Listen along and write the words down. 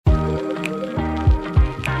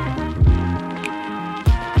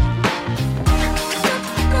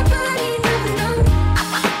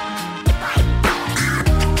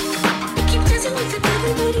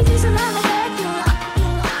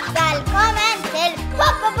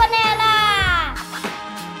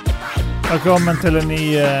Velkommen til en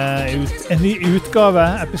ny utgave,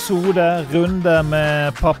 episode, runde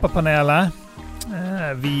med pappapanelet.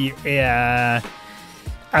 Vi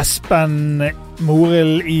Espen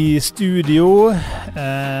Morild i studio,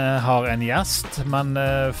 har en gjest, men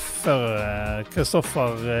før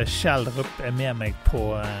Kristoffer Kjeldrup med meg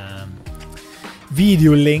på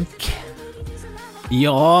videolink.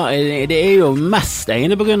 Ja, det jo mest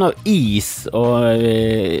egentlig på grunn av is og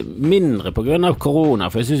mindre på grunn av korona,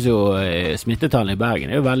 for jeg synes jo smittetallene i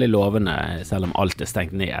Bergen jo veldig lovende selv om alt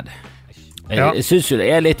stengt ned. Jeg synes jo det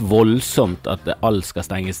litt voldsomt at alt skal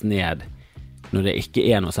stenges ned når det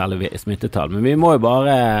ikke noe særlig smittetall, men vi må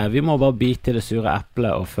bare bite det sure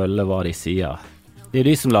eplet og følge hva de sier. Det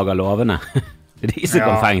de som lager lovene. Det de som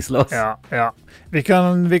kan fengsle oss. Ja. Vi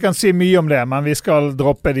kan si mye om det, men vi skal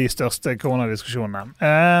droppe de største koronadiskusjonene.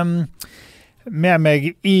 Med meg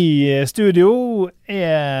i studio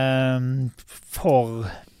for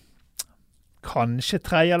kanskje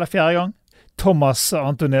 3. eller 4. gang. Thomas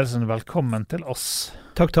Anton Nielsen, velkommen til oss.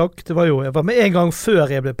 Takk. Jeg var med en gang før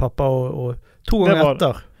jeg ble pappa, og 2 ganger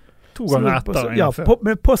etter. 2 ganger etter. Ja,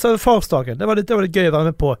 på farsdagen. Det var litt gøy å være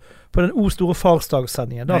med på den store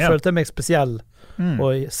farsdagssendingen. Da følte jeg meg spesiell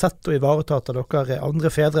og sett og ivaretatt av dere andre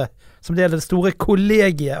fedre, som det det store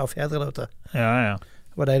kollegiet av fedre der ute. Ja.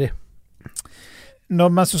 Det var deilig.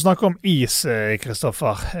 Mens du snakker om is,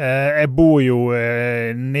 Kristoffer, jeg bor jo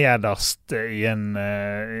nederst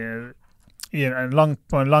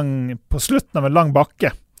på slutten av en lang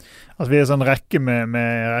bakke. Altså vi sånn rekke med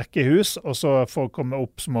rekkehus, og så for å komme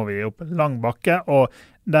opp så må vi opp en lang bakke, og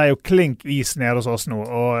det jo klink is nede hos oss nå,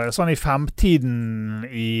 og sånn i 5-tiden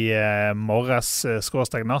i morges,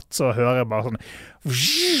 /natt, så hører jeg bare sånn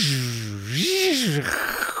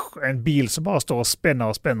en bil som bare står og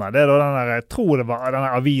spinner. Det da den der, jeg tror det var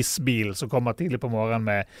denne avisbilen som kommer tidlig på morgenen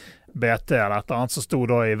med BT eller et eller annet, som stod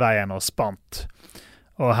da i veien og spant.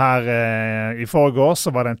 Og her i forgår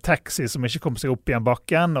så var det en taxi som ikke kom seg opp igjen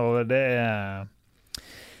bakken, og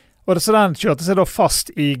så den kjørte seg da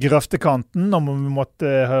fast i grøftekanten, og vi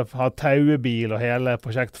måtte ha tauebil og hele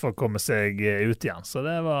prosjektet for å komme seg ut igjen. Så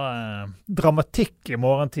det var dramatikk i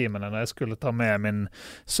morgentimene når jeg skulle ta med min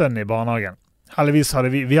sønn i barnehagen. Heldigvis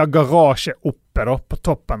hadde vi har garasje oppe da, på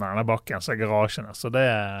toppen av denne bakken, så garasjene, så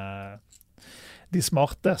de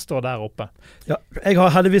smarte står der oppe. Ja, jeg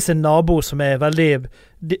har heldigvis en nabo som veldig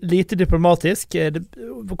lite diplomatisk. Det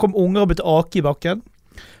kom unger og begynte ake i bakken.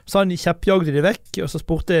 Så han kjeppjagde de vekk, og så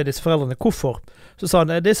spurte disse foreldrene hvorfor. Så sa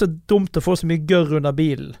han, det så dumt å få så mye gørr under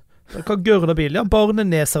bilen. Hva gørr under bilen? Ja,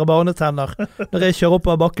 barneneser og barnetenner. Når jeg kjører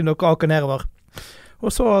opp av bakken og aker nedover.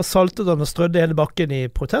 Og så saltet han og strødde hele bakken i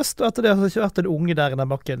protest, og etter det har det ikke vært en unge der i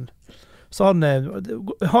den bakken. Så han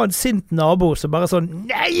har en sint nabo som bare sånn,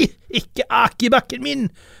 nei, ikke ake i bakken min!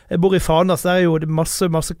 Jeg bor i Fana, så det jo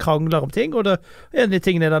masse krangler om ting, og en av de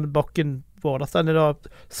tingene i den bakken vår, at den da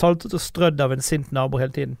saltet og strødd av en sint nabo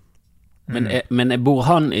hele tiden. Men bor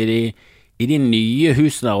han i de nye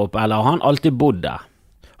husene der oppe, eller har han alltid bodd der?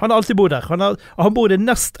 Han har alltid bodd der. Han bor i det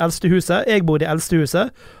nest eldste huset, jeg bor i det eldste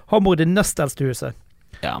huset, han bor i det nest eldste huset.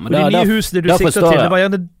 Ja, men de nye husene du sikter til, det var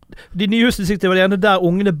gjerne de nye husene siktet var gjerne der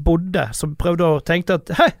ungene bodde, som prøvde å tenke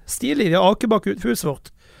at hei, stilig, de har ake bak huset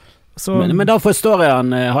vårt. Så, men da forstår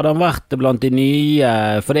jeg hadde han vært blant de nye,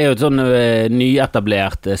 for det jo et sånn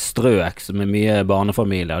nyetablert strøk som mye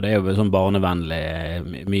barnefamilier, og det jo sånn barnevennlig,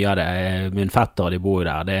 mye av det, min fetter de bor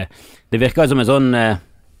der, det virker som en sånn,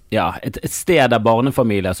 et sted der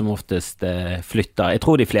barnefamilier som oftest flytter. Jeg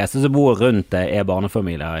tror de fleste som bor rundt det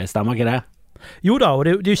barnefamilier, stemmer ikke det? Jo da, og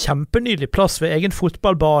det jo kjempenydelig plass ved egen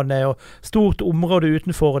fotballbane og stort område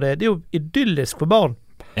utenfor, og det jo idyllisk for barn.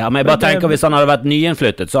 Ja, men jeg bare tenker hvis han hadde vært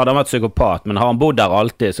nyinnflyttet, så hadde han vært psykopat, men har han bodd der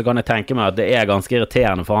alltid, så kan jeg tenke meg at det ganske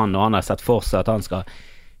irriterende for han når han har sett for seg at han skal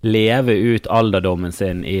leve ut alderdommen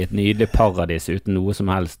sin i et nydelig paradis uten noe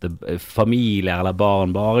som helst, familier eller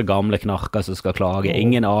barn, bare gamle knarker som skal klage,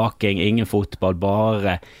 ingen aking, ingen fotball,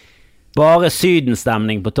 bare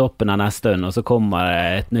sydenstemning på toppen av neste stund, og så kommer det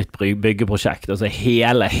et nytt byggeprosjekt, og så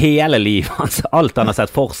hele livet hans, alt han har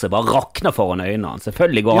sett for seg, bare rakner foran øynene hans.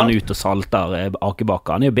 Selvfølgelig går han ut og salter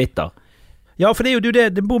akebakka, han jo bitter. Ja, for det jo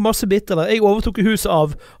det bor masse bitter der. Jeg overtok huset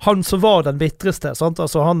av han som var den bittreste, sant?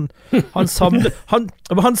 Altså han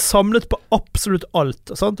samlet på absolutt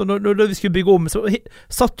alt, sant? Og når vi skulle bygge om, så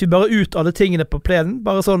satt vi bare ut alle tingene på plenen,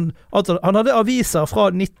 bare sånn, at han hadde aviser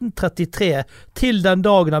fra 1933 til den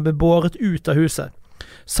dagen han ble båret ut av huset.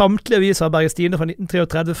 Samtlige aviser av Bergens Tidende fra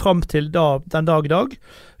 1933 frem til den dag i dag,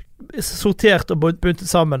 sortert og buntet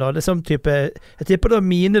sammen, da. Det som type, jeg tipper det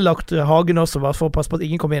var minelagt hagen også, for å passe på at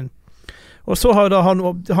ingen kom inn. Og så har da han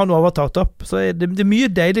overtatt opp. Så det mye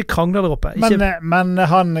deilig krangler der oppe. Men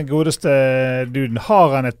han godeste duden,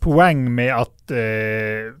 har han et poeng med at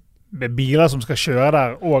biler som skal kjøre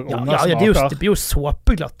der, og unger som aker? Det blir jo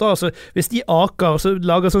såpeglatt da. Altså, hvis de aker, og så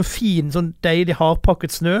lager sånn fin, sånn deilig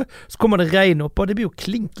hardpakket snø, så kommer det regn opp, og det blir jo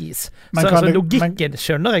klinkis. Så logikken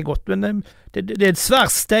skjønner jeg godt, men det er en svær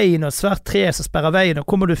stein og et svært tre som sperrer veien, og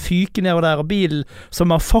kommer du fyke ned der, og bilen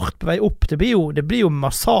som har fart på vei opp, det blir jo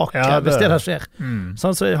massakre hvis det der skjer.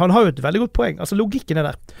 Så han har jo et veldig godt poeng. Altså, logikken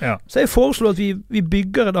er der. Ja. Så jeg foreslår at vi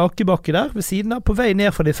bygger en akebakke der ved siden av, på vei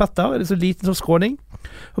ned fra de fetter, det er så liten sånn skråning,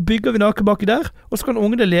 og bygger vi en akebakke der, og så kan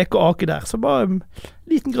ungene leke og ake der. Så bare en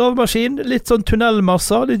liten gravemaskin, litt sånn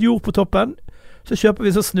tunnelmasser, litt jord på toppen, så kjøper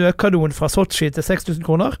vi sånn snøkanon fra Sochi til 6 000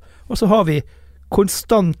 kroner, og så har vi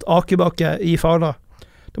konstant akebakke i Fana.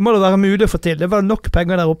 Det må det være mulig å få til. Det var nok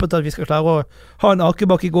penger der oppe til at vi skal klare å ha en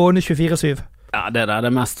akebakke gående 24/7. Ja, det er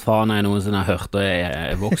det mest Fana jeg noensinne har hørt, og jeg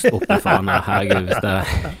er vokst opp i Fana. Herregud,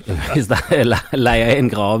 hvis jeg leier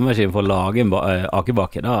inn gravemaskin for å lage en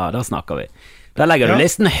akebakke, da snakker vi. Da legger du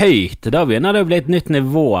listen høyt. Da begynner det å bli et nytt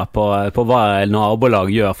nivå på hva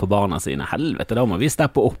nabolag gjør for barna sine. Helvete, da må vi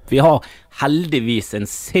steppe opp. Vi har heldigvis en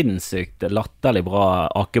sinnssykt latterlig bra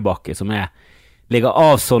akebakke som ligger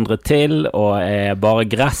avsondret til, og er bare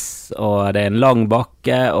gress, og det er en lang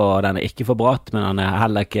bakke, og den er ikke for bratt, men den er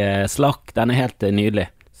heller ikke slakk. Den er helt nydelig.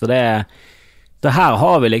 Så her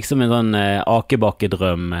har vi liksom en sånn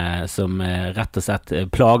akebakkedrøm som rett og slett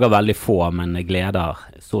plager veldig få, men gleder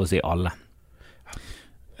så å si alle.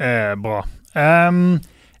 Bra.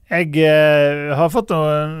 Jeg har fått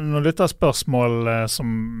noen lytterspørsmål som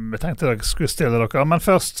jeg tenkte jeg skulle stille dere, men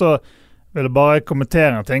først så vil jeg bare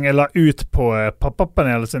kommentere en ting. Jeg la ut på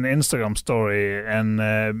Pappapanelet sin Instagram-story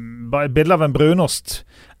et bilde av en brunost.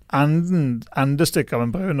 Endestykke av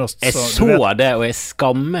en brunost. Jeg så det, og jeg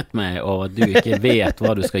skammet meg over at du ikke vet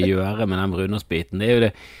hva du skal gjøre med den brunostbiten.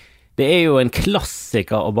 Det er jo en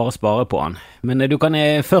klassiker å bare spare på den. Men du kan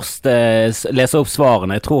først lese opp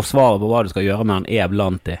svarene. Jeg tror svaret på hva du skal gjøre med den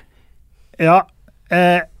blant de. Ja,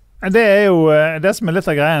 det er jo det som er litt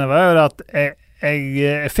av greiene, var jo at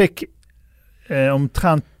jeg fikk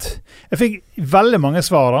jeg fikk veldig mange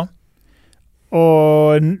svar da,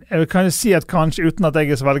 og jeg kan jo si at kanskje uten at jeg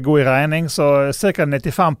er så veldig god i regning, så ca.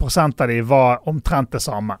 95% av de var omtrent det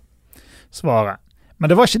samme svaret. Men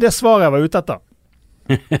det var ikke det svaret jeg var ute etter.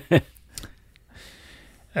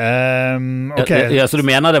 Okay. Ja, så du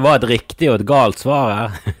mener det var et riktig og et galt svar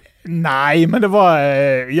her? Nei, men det var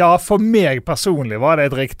for meg personlig var det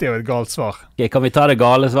et riktig og et galt svar. Okay, kan vi ta det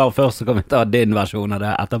gale svaret først, så kan vi ta din versjon av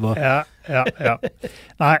det etterpå? Ja.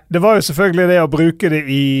 Nei, det var jo selvfølgelig det å bruke det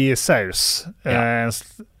i saus.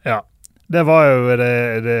 Det var jo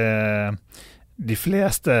det de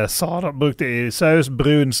fleste sa da, brukte i saus,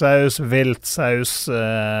 brun saus, vilt saus,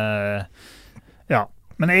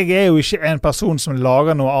 Men jeg er jo ikke en person som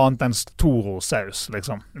lager noe annet enn Toro-saus,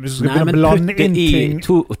 liksom. Hvis du skal begynne å blande inn ting...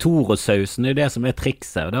 Toro-sausen er det som er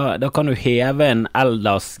trikset. Da kan du heve en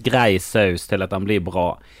ellers grei saus til at den blir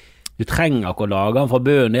bra. Du trenger ikke å lage den fra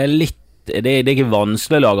bunnen. Det er ikke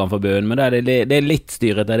vanskelig å lage den fra bunnen, men det er litt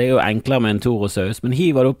styret. Det er jo enklere med en Toro-saus. Men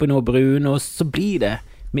hiver du oppi noe brun, og så blir det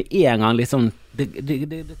med en gang liksom... Det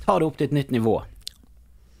tar det opp til et nytt nivå.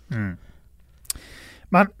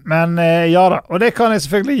 Men ja da, og det kan jeg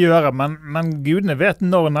selvfølgelig gjøre, men gudene vet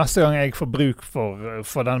når neste gang jeg får bruk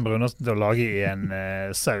for den brunosten til å lage i en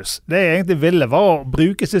saus. Det jeg egentlig ville var å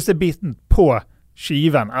bruke siste biten på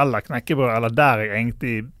skiven eller knekkebrød, eller der jeg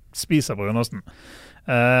egentlig spiser brunosten.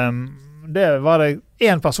 Det var det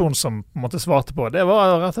en person som måtte svarte på. Det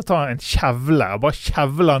var rett og slett ta en kjevle, og bare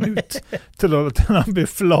kjevle den ut til den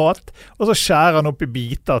blir flat, og så skjære den opp i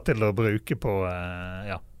biter til å bruke på,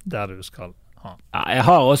 der du skal. Ja, jeg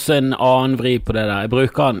har også en annen vri på det der. Jeg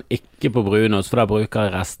bruker den ikke på brunost, for da bruker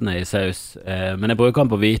jeg restene i saus. Men jeg bruker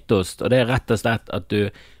den på hvitost, og det er rett og slett at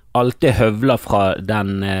du alltid høvler fra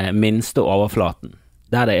den minste overflaten.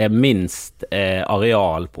 Der det er minst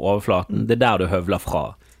areal på overflaten, det er der du høvler fra.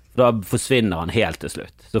 Da forsvinner den helt til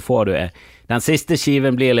slutt. Så får du den siste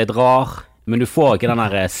skiven blir litt rar, men du får ikke den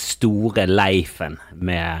der store leifen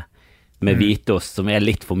med hvitost, som er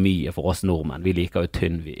litt for mye for oss nordmenn. Vi liker jo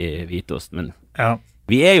tynn hvitost, men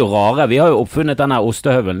vi er jo rare. Vi har jo oppfunnet denne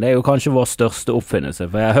ostehøvelen. Det er jo kanskje vår største oppfinnelse,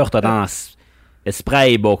 for jeg har hørt at denne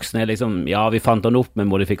sprayboksen er liksom, vi fant den opp med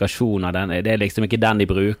modifikasjoner, det er liksom ikke den de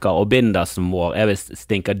bruker, og bindersen vår er visst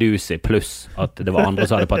stinkadusi, pluss at det var andre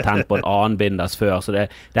som hadde patent på en annen binders før, så det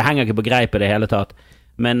henger ikke på greip i det hele tatt.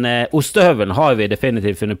 Men ostehøvelen har vi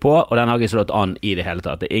definitivt funnet på, og den har ikke slått an i det hele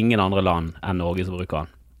tatt. Det er ingen andre land enn Norge som bruker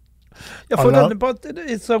den. Ja, for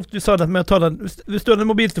du sa det med å ta den. Hvis du har den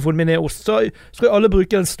mobiltelefonen min i ost, så skal alle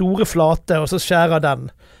bruke den store flate, og så skjærer den.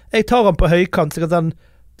 Jeg tar den på høykant, så at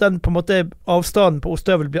den på en måte avstanden på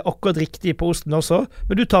ostøvel blir akkurat riktig på osten også,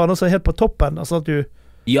 men du tar den også helt på toppen, altså at du...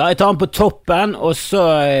 Ja, jeg tar den på toppen, og så,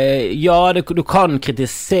 du kan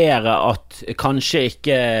kritisere at kanskje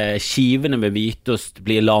ikke skivene med hvitost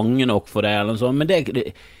blir lange nok for det, eller noe sånt, men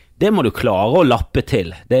det må du klare å lappe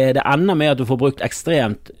til. Det ender med at du får brukt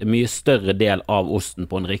ekstremt mye større del av osten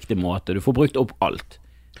på en riktig måte. Du får brukt opp alt.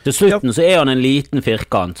 Til slutten så han en liten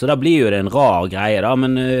firkant, så da blir jo det en rar greie da,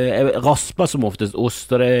 men jeg rasper som oftest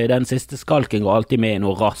ost, og den siste skalken går alltid med i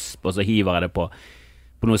noe rasp, og så hiver jeg det på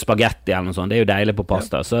noe spagetti eller noe sånt. Det er jo deilig på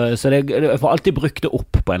pasta, så jeg får alltid brukt det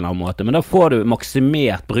opp på en eller annen måte, men da får du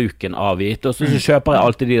maksimert bruken av hvitost, og så kjøper jeg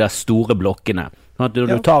alltid de der store blokkene. Sånn at når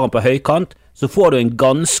du tar den på høykant, så får du en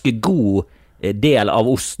ganske god del av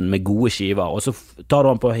osten med gode skiver, og så tar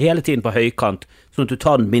du den hele tiden på høykant, sånn at du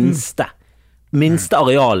tar den minste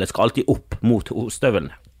arealet skal alltid opp mot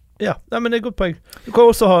ostøvelene. Ja, men det er et godt poeng. Du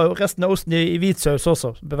kan også ha resten av osten i hvitsaus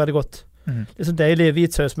også, det blir veldig godt. Det er sånn deilig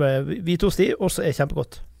hvitsaus med hvitost i, også er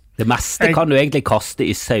kjempegodt. Det meste kan du egentlig kaste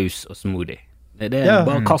i saus og smoothie. Det er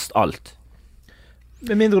bare kast alt.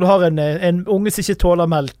 Med mindre du har en unge som ikke tåler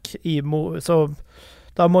melk så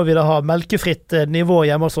da må vi da ha melkefritt nivå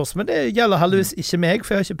hjemme hos oss, men det gjelder heldigvis ikke meg,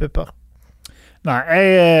 for jeg har ikke pupper. Nei,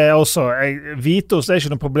 hvitost er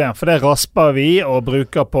ikke noe problem, for det rasper vi og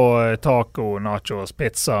bruker på taco, nachos,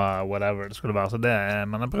 pizza, whatever det skulle være,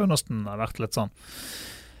 men brunosten har vært litt sånn.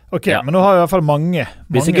 Ok, men nå har vi i hvert fall mange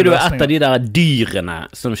Hvis ikke du er et av de der dyrene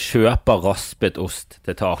som kjøper raspet ost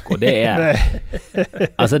til taco, det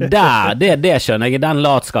altså det skjønner jeg, den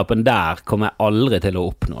latskapen der kommer jeg aldri til å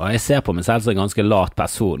oppnå. Jeg ser på meg selv som en ganske lat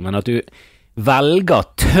person, men at du velger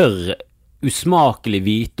tørr usmakelig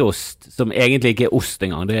hvitost som egentlig ikke er ost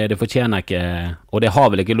engang, det fortjener ikke, og det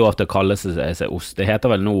har vel ikke lov til å kalle seg ost. Det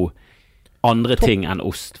heter vel noe andre ting enn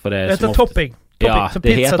ost, for det heter topping. Ja,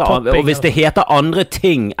 det heter, og hvis det heter andre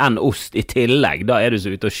ting enn ost i tillegg, da er du så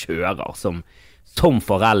ute og kjører som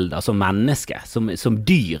forelder, som menneske, som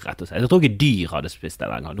dyr, rett og slett. Jeg tror ikke dyr hadde spist det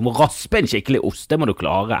en gang. Du må raspe en skikkelig ost, det må du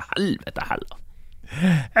klare. Helvete heller.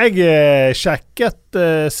 Jeg sjekket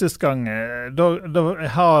sist gang jeg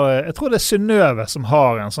tror det er Synnøve som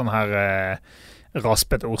har en sånn her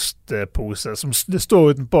raspet ostpose som det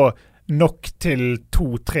står utenpå nok til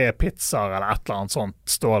 2-3 pizzaer eller et eller annet sånt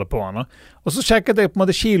står det på den. Og så sjekket jeg på en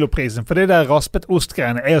måte kiloprisen, for det der raspet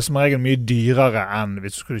ostgreiene er jo som regel mye dyrere enn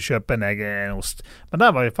hvis du skulle kjøpe en egen ost. Men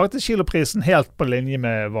der var jo faktisk kiloprisen helt på linje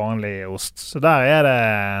med vanlig ost. Så der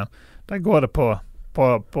går det på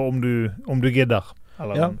om du gidder.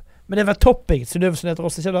 Ja, men det er vel topping, Synnøve som heter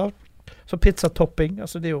også, ikke da? Så pizzatopping,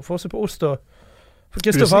 altså det er jo forskjell på ost og... For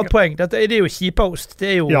Kristoffer har et poeng, det er jo kjipaost. Det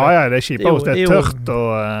er jo, ja, det er kjipaost, det er tørt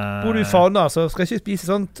og... Bor du i Fana, så skal jeg ikke spise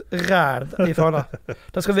sånt ræl i Fana.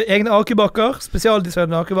 Da skal vi egne akebakker,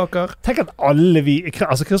 spesialdesignede akebakker. Tenk at alle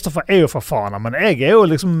altså Kristoffer er jo fra Fana, men jeg er jo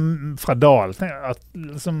liksom fra Dal.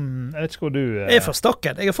 Liksom, jeg vet ikke hvor du... Jeg er fra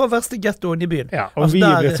Stakken, jeg er fra verste ghettoen i byen. Ja, og altså vi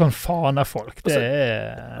er litt sånn Fana-folk. I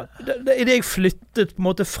det jeg flyttet på en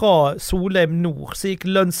måte fra Solheim nord, så gikk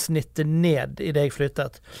lønnssnittet ned i det jeg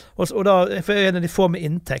flyttet. Og da, for jeg er en av de få med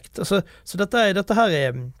inntekt. Altså, så dette her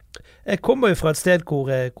er... Jeg kommer jo fra et sted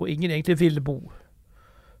hvor ingen egentlig vil bo.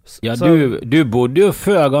 Ja, du bodde jo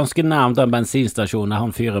før ganske nærmt den bensinstasjonen der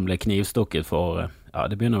han fyren ble knivstukket for... Ja,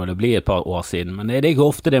 det begynner vel å bli et par år siden, men det er ikke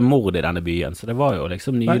ofte det er mord i denne byen, så det var jo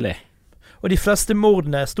liksom nylig. Nei. Og de fleste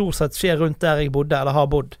mordene stort sett skjer rundt der jeg bodde, eller har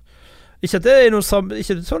bodd. Ikke at det er noe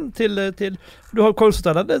ikke sånn til du har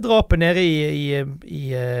konstatert det drapet nede i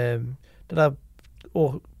det der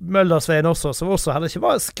og Møllersveien også, som også heller ikke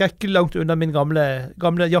var skrekkelig langt under min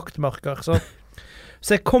gamle jaktmarker. Så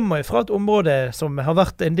jeg kommer fra et område som har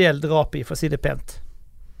vært en del drap i, for å si det pent.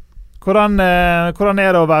 Hvordan er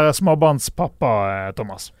det å være småbarnspappa,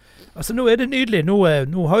 Thomas? Altså, nå er det nydelig. Nå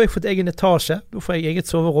har jeg fått egen etasje. Nå får jeg eget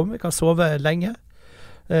soverom. Jeg kan sove lenge.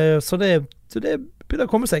 Så det begynner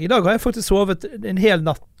å komme seg. I dag har jeg faktisk sovet en hel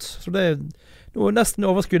natt. Så nå er nesten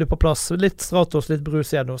overskuddet på plass. Litt Stratos, litt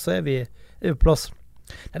brus igjen, og så er vi på plass.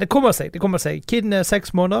 Nei, det kommer seg. Kiden er 6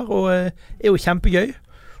 måneder, og er jo kjempegøy.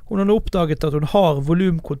 Hun har nå oppdaget at hun har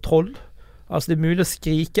volumkontroll. Altså det er mulig å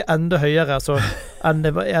skrike enda høyere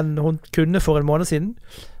enn hun kunne for en måned siden.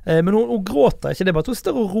 Men hun gråter ikke, det er bare at hun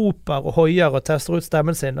står og roper og høyer og tester ut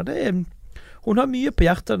stemmen sin. Og hun har mye på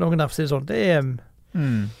hjertet, noen der, for å si det sånn. Det er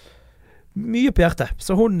mye på hjertet.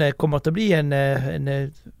 Så hun kommer til å bli en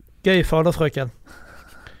gøy faderfrøken.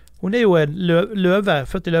 Hun er jo en løve,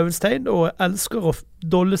 født i løvens tegn, og elsker å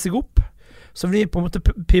dolle seg opp. Så vi på en måte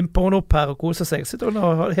pimper hun opp her og koser seg. Sitter hun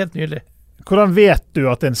og har det helt nydelig. Hvordan vet du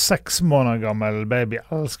at en 6 måneder gammel baby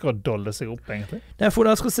elsker å dolle seg opp, egentlig? Det er for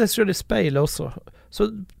hun elsker å se seg selv i speilet også. Så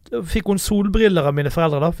fikk hun solbriller av mine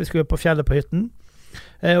foreldre da, for vi skulle på fjellet på hytten.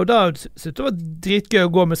 Og da syntes det var dritgøy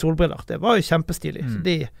å gå med solbriller. Det var jo kjempestilig. Så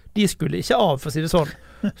de skulle ikke av, for å si det sånn.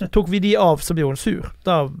 Så tok vi de av, så ble hun sur.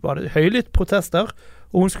 Da var det høylytt protester,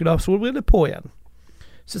 og hun skulle ha solbriller på igjen.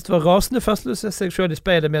 Synes det var rasende festlig å se seg selv i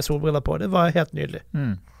speilet med solbriller på. Det var helt nydelig.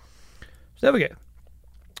 Så det var gøy.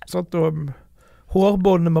 Sånn at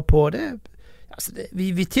hårbåndene var på,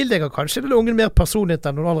 vi tillegger kanskje den ungen mer personlighet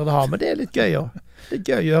enn hun allerede har, men det er litt gøy å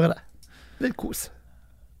gjøre det. Litt kos.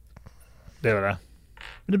 Det var det.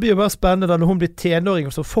 Men det blir jo bare spennende da når hun blir tenåring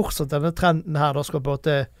og så fortsatt denne trenden her da skal på at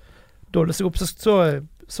dolle seg opp,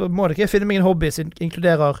 så må det ikke finne meg en hobby som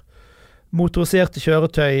inkluderer motoriserte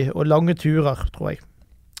kjøretøy og lange turer, tror jeg.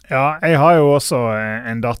 Ja, jeg har jo også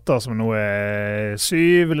en datter som nå er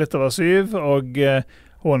 7, litt over 7, og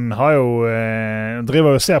hun har jo,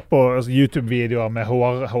 driver jo og ser på YouTube-videoer med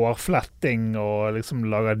hårfletting og liksom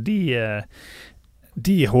lager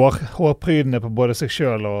de hårprydene på både seg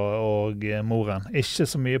selv og moren. Ikke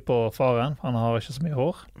så mye på faren, han har ikke så mye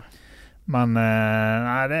hår. Men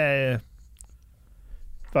nei, det er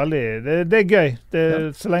veldig, det er gøy.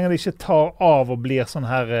 Så lenge det ikke tar av og blir sånn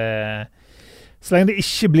her, så lenge det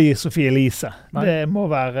ikke blir Sofie Elise. Det må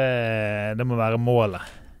være målet.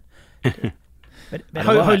 Men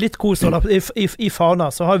har jo litt kos i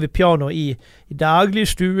Fana, så har vi piano i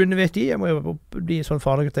dagligstuen, vet jeg må jo bli sånn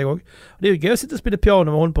fanegutt jeg også. Det er jo gøy å sitte og spille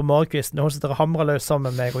piano med hun på morgenkvisten, og hun sitter og hamrer løs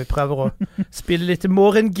sammen med meg, og vi prøver å spille litt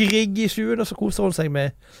morgengrigg i stuen, og så koser hun seg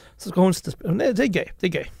med, så skal hun sitte og spille. Det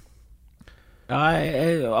er gøy. Ja,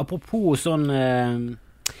 apropos sånn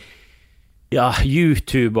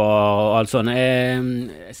YouTube og alt sånt.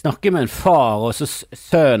 Jeg snakker med en far, og så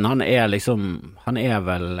sønnen, han er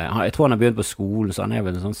vel, jeg tror han har begynt på skolen, så han er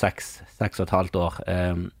vel sånn 6,5 år.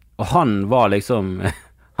 Og han var liksom,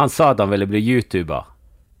 han sa at han ville bli YouTuber.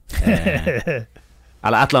 Eller et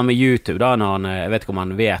eller annet med YouTube, da, jeg vet ikke om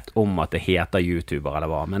han vet om at det heter YouTuber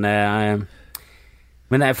eller hva,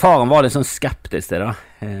 men faren var litt sånn skeptisk til det da.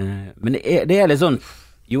 Men det er litt sånn,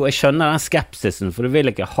 jo, jeg skjønner den skepsisen, for du vil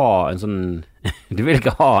ikke ha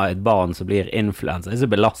et barn som blir influencer. Det er så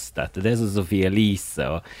belastet, det er så Sofie Elise,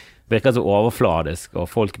 og virker så overfladisk, og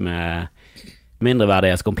folk med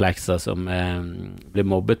mindreverdighetskomplekser som blir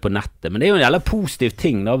mobbet på nettet. Men det er jo en jævla positiv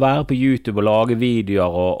ting da, å være på YouTube og lage videoer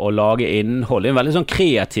og lage innhold. Det er en veldig sånn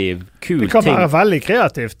kreativ, kul ting. Det kan være veldig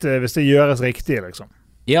kreativt hvis det gjøres riktig, liksom.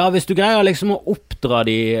 Ja, hvis du greier liksom å oppdra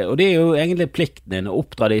de, og det er jo egentlig plikten din, å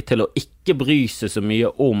oppdra de til å ikke bry seg så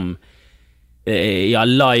mye om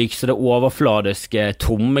likes og det overfladiske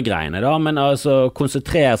tomme greiene da, men altså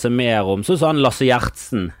konsentrere seg mer om, sånn Lasse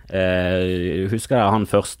Gjertsen, husker jeg han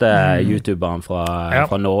første YouTuberen fra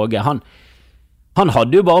Norge, han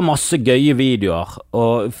hadde jo bare masse gøye videoer,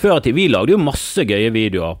 og vi lagde jo masse gøye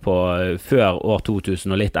videoer før år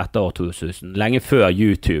 2000 og litt etter år 2000, lenge før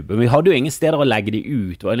YouTube, men vi hadde jo ingen steder å legge de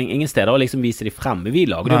ut, og ingen steder å liksom vise de frem, men vi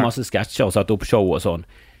lagde jo masse sketsjer og satte opp show og sånn,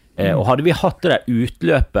 og hadde vi hatt det der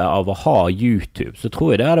utløpet av å ha YouTube, så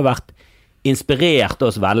tror jeg det hadde vært inspirert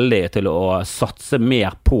oss veldig til å satse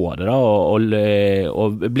mer på det da,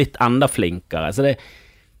 og blitt enda flinkere, så det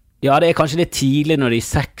er kanskje litt tidlig når de er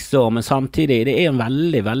 6 år, men samtidig, det er en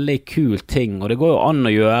veldig, veldig kul ting, og det går jo an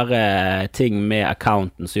å gjøre ting med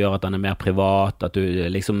accounten som gjør at den er mer privat, at du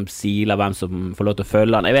liksom siler hvem som får lov til å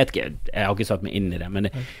følge den. Jeg vet ikke, jeg har ikke satt meg inn i det, men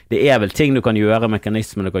det er vel ting du kan gjøre,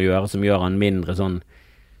 mekanismer du kan gjøre som gjør den mindre sånn,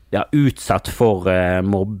 utsatt for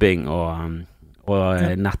mobbing og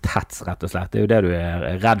netthets, rett og slett. Det er jo det du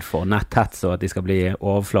er redd for, netthets, og at de skal bli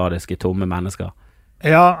overfladiske, tomme mennesker.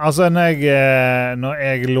 Ja, altså når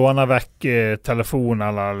jeg låner vekk telefonen,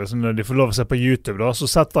 eller liksom, når de får lov å se på YouTube, da, så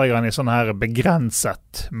setter jeg den i sånn her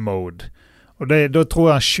begrenset mode. Og da tror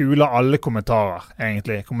jeg han skjuler alle kommentarer,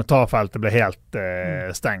 egentlig. Kommentarfeltet blir helt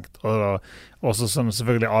stengt. Og også sånn,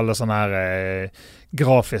 selvfølgelig alle sånne her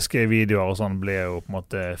grafiske videoer og sånn blir jo på en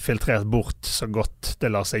måte filtrert bort så godt det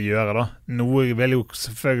lar seg gjøre da. Noe vil jo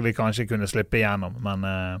selvfølgelig kanskje kunne slippe igjennom, men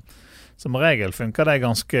som regel funker det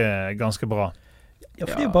ganske bra. Ja,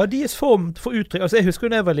 for det er jo bare deres form for uttrykk. Altså, jeg husker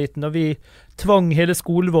jo da jeg var liten, når vi tvang hele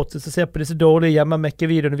skolen vårt til å se på disse dårlige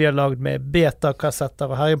hjemmemekkevideoene vi har laget med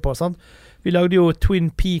beta-kassetter og herjen på, sant? Vi lagde jo Twin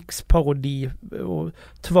Peaks-parodi og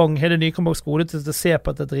tvang hele Nykomborg skole til å se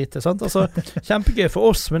på dette dritet, sant? Altså, kjempegøy for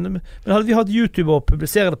oss, men hadde vi hatt YouTube å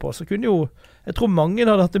publisere det på, så kunne jo, jeg tror mange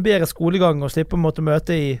hadde hatt en bedre skolegang og slippe å måtte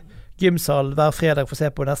møte i gymsal hver fredag for å se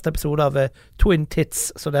på neste episode av Twin Tits,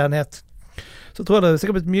 så det han het. Så tror jeg det er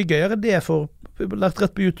sikkert blitt mye gøyere det for lagt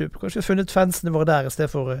rett på YouTube. Kanskje vi har funnet fansene våre der i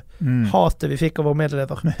stedet for hatet vi fikk av våre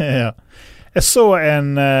medelever. Ja. Jeg så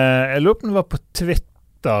jeg lurer på om det var på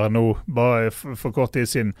Twitter nå, bare for kort tid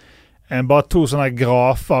siden, bare 2 sånne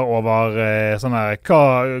grafer over sånne her,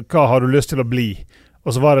 hva har du lyst til å bli?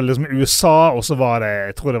 Og så var det liksom USA, og så var det,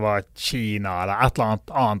 jeg tror det var Kina, eller et eller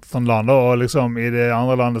annet sånn land, og liksom i det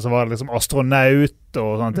andre landet så var det liksom astronaut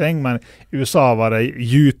og sånne ting, men i USA var det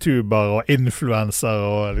YouTuber og influencer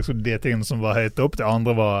og liksom de tingene som var høyt opp. Det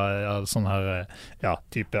andre var sånn her,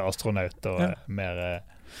 type astronaut og mer.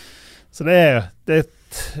 Så det er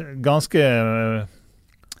et ganske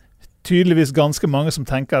tydeligvis ganske mange som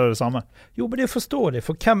tenker det samme. Jo, men det er forståelig,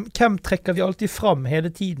 for hvem trekker vi alltid fram hele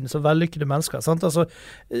tiden som vellykkede mennesker, sant? Altså,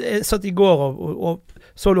 jeg satt i går og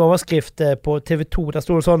så det overskrift på TV 2, der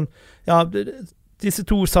stod det sånn, disse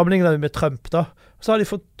 2 sammenligner vi med Trump da, så har de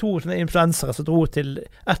fått 2 sånne influensere som dro til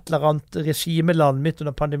et eller annet regimeland midt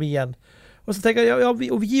under pandemien, og så tenker jeg, vi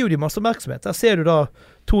gir jo de masse oppmerksomhet. Der ser du da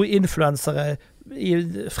 2 influensere i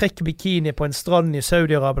frekk bikini på en strand i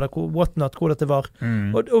Saudi-Arabia, whatnot, hvor dette var.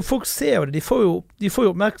 Og folk ser jo det, de får jo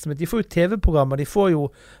oppmerksomhet, de får jo TV-programmer,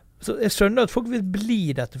 så jeg skjønner at folk vil bli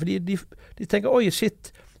dette, fordi de tenker, oi shit,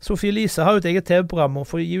 Sofie Elise har jo et eget TV-program, hun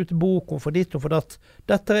får gi ut bok, hun får ditt, hun får datt.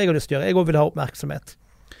 Dette er jeg lyst til å gjøre, jeg også vil ha oppmerksomhet.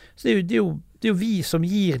 Så det er jo vi som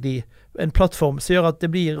gir de en plattform som gjør at det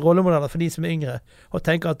blir rollemodeller for de som er yngre, og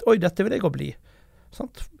tenker at, oi, dette vil jeg også bli.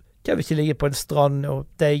 Sant? Jeg vil ikke ligge på en strand og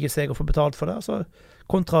deige seg og få betalt for det, altså,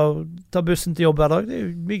 kontra å ta bussen til jobb hver dag, det er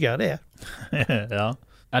jo mye gøy, det er. Ja,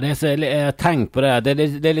 jeg har tenkt på det,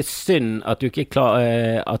 det er litt synd at du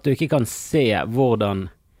ikke kan se hvordan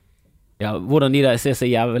de der ser så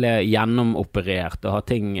jævlig gjennomoperert og har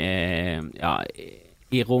ting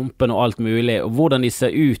i rumpen og alt mulig, og hvordan de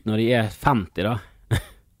ser ut når de er 50 da.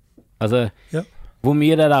 Altså, hvor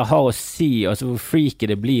mye det der har å si, altså hvor freaky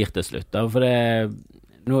det blir til slutt da, for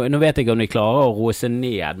nå vet jeg ikke om de klarer å roe seg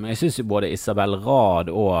ned, men jeg synes jo både Isabel Rad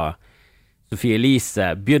og Sofie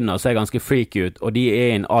Elise begynner å se ganske freaky ut, og de er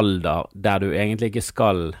i en alder der du egentlig ikke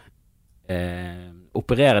skal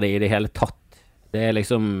operere det i det hele tatt. Det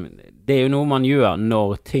er jo noe man gjør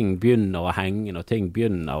når ting begynner å henge, når ting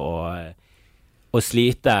begynner å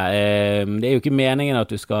slite. Det er jo ikke meningen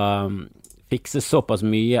at du skal fikse såpass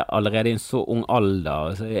mye allerede i en så ung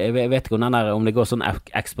alder. Så jeg vet ikke om det går sånn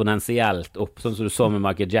eksponentielt opp, sånn som du så med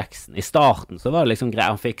Michael Jackson. I starten så var det liksom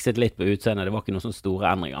greit, han fikset litt på utseendet, det var ikke noen sånne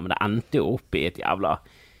store endringer, men det endte jo opp i et jævla...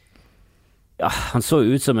 Ja, han så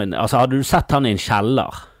ut som altså hadde du sett han i en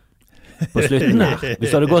kjeller på slutten her?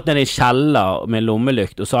 Hvis du hadde gått ned i en kjeller med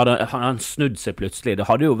lommelykt, og så hadde han snudd seg plutselig,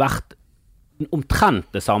 det hadde jo vært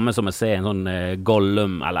omtrent det samme som å se en sånn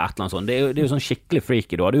Gollum eller et eller annet sånt. Det er jo sånn skikkelig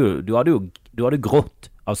freaky. Du hadde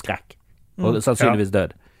grått av skrekk og sannsynligvis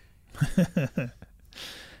død.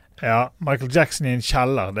 Ja, Michael Jackson i en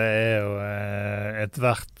kjeller, det er jo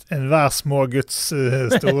enhver små Guds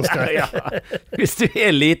store skrekk. Ja. Hvis du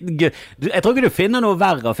er en liten gutt, jeg tror ikke du finner noe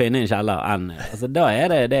verre å finne i en kjeller enn, altså da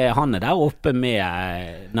er det han er der oppe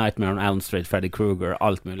med Nightmare on Elm Street, Freddy Krueger,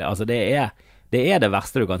 alt mulig, altså det er det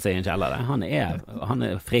verste du kan se i en kjeller. Han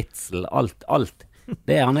er fritsel, alt.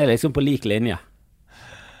 Han er liksom på lik linje.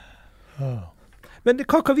 Men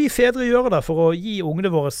hva kan vi fedre gjøre da for å gi ungene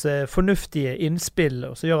våre fornuftige innspill,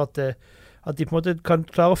 og så gjør at de på en måte kan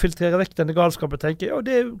klare å filtrere vekk denne galskapen og tenke,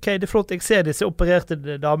 det er flott, jeg ser disse opererte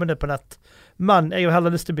damene på nett, men jeg har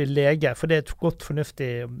heller lyst til å bli lege, for det er et godt,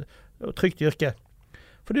 fornuftig og trygt yrke.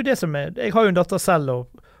 For det er det som jeg har jo en datter selv,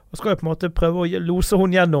 og skal jo på en måte prøve å lose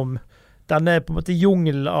hun gjennom denne på en måte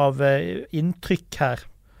jungel av inntrykk her.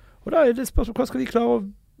 Og da er det spørsmål, hva skal vi klare å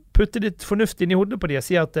putte litt fornuft inn i hodet på de og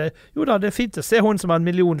si at jo da, det er fint å se hun som har 1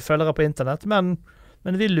 million følgere på internett, men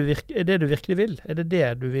er det du virkelig vil? Er det det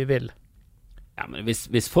du vil? Ja, men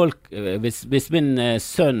hvis min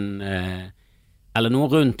sønn eller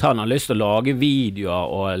noen rundt han har lyst til å lage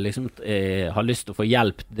videoer og liksom har lyst til å få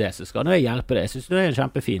hjelp til det, så skal jeg hjelpe det. Jeg synes det er en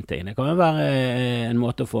kjempefin ting. Det kan jo være en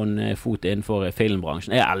måte å få en fot innenfor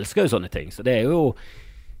filmbransjen. Jeg elsker jo sånne ting, så det er jo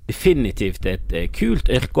definitivt et kult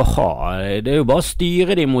yrke å ha. Det er jo bare å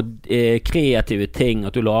styre de mot kreative ting,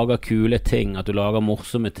 at du lager kule ting, at du lager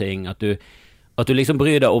morsomme ting, at du liksom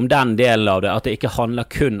bryr deg om den delen av det, at det ikke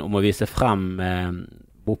handler kun om å vise frem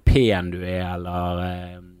hvor pen du er,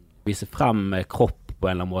 eller vise frem kropp på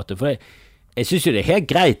en eller annen måte. For jeg synes jo det er helt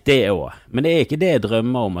greit det også, men det er ikke det jeg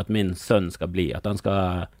drømmer om at min sønn skal bli, at han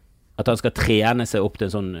skal trene seg opp til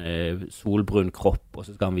en sånn solbrun kropp, og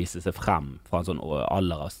så skal han vise seg frem fra en sånn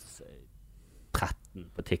alder av 13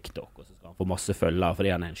 på TikTok, og så skal han få masse følgere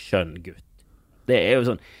fordi han er en skjønn gutt. Det er jo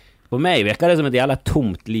sånn, for meg virker det som et jævla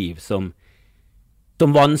tomt liv som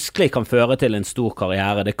som vanskelig kan føre til en stor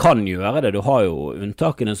karriere. Det kan gjøre det. Du har jo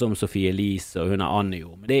unntakene som Sofie Elise og hun Anne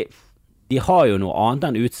jo, men de har jo noe annet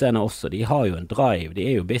enn utseende også. De har jo en drive, de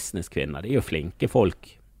jo businesskvinner, de jo flinke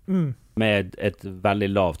folk med et veldig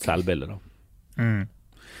lavt selvbilde da.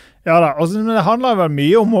 Ja da, og det handler vel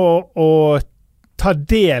mye om å ta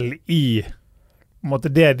del i på en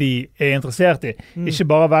måte det de interessert i. Ikke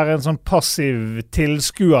bare være en sånn passiv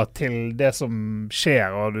tilskuer til det som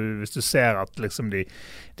skjer, og hvis du ser at liksom de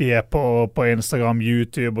på Instagram,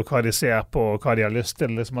 YouTube, og hva de ser på, og hva de har lyst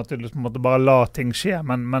til, liksom at du liksom måtte bare la ting skje,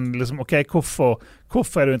 men liksom, ok,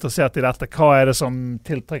 hvorfor du interessert i dette? Hva det som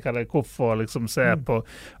tiltrekker deg? Hvorfor liksom se på,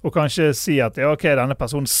 og kanskje si at, ja, ok, denne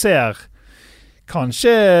personen ser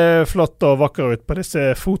kanskje flott og vakker ut på disse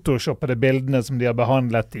photoshoppede bildene som de har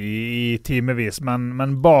behandlet i timevis,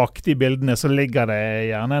 men bak de bildene så ligger det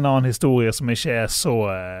gjerne en annen historie som ikke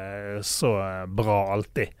så bra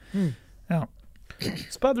alltid. Ja.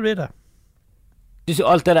 Spennende blir det. Jeg synes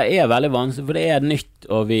jo alt det der veldig vanskelig, for det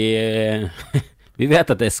nytt, og vi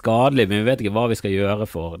vet at det skadelig, men vi vet ikke hva vi skal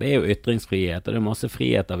gjøre for. Det jo ytringsfrihet, og det masse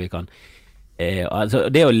friheter vi kan altså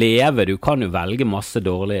det å leve, du kan jo velge masse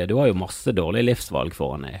dårlige, du har jo masse dårlige livsvalg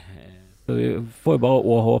foran deg. Så vi får jo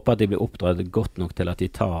bare håpe at de blir oppdratt godt nok til at de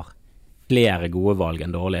tar flere gode valg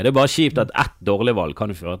enn dårlige. Det bare kjipt at ett dårlig valg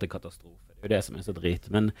kan jo føre til katastrofe. Det jo det som så drit.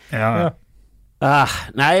 Men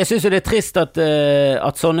nei, jeg synes jo det trist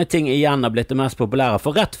at sånne ting igjen har blitt det mest populære.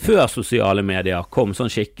 For rett før sosiale medier kom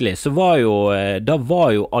sånn skikkelig, så da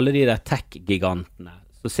var jo alle de der tech-gigantene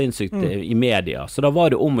så sinnssykt i media, så da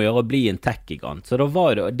var det om å gjøre å bli en tech-gigant, så da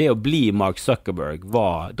var det å bli Mark Zuckerberg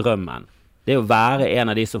var drømmen, det å være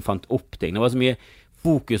en av de som fant opp ting, det var så mye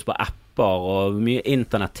fokus på apper og mye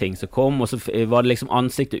internetting som kom, og så var det liksom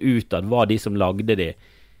ansiktet utad, var de som lagde de,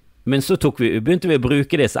 men så begynte vi å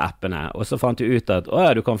bruke disse appene, og så fant vi ut at,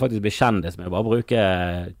 du kan faktisk bli kjendis med å bare bruke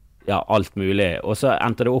alt mulig, og så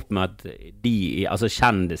endte det opp med at altså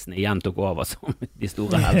kjendisene igjen tok over som de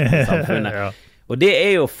store heltene i samfunnet. Og det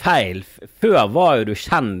jo feil. Før var jo du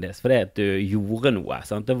kjendis fordi at du gjorde noe.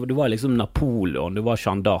 Sant? Du var liksom Napoleon, du var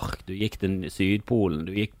Jeanne d'Arc, du gikk til Sydpolen,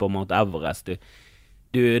 du gikk på Mount Everest,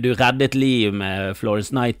 du reddet liv med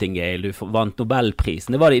Florence Nightingale, du vant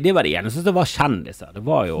Nobelprisen. Det var det eneste som var kjendiser. Det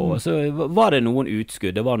var jo, så var det noen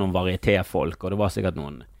utskudd, det var noen varietéfolk, og det var sikkert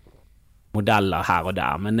noen modeller her og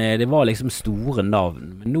der, men det var liksom store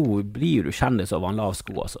navn. Men nå blir du kjendis over en lav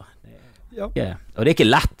sko, altså. Ja. Og det ikke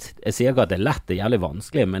lett. Jeg sier ikke at det lett, det jævlig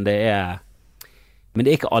vanskelig, men det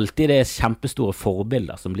ikke alltid det kjempestore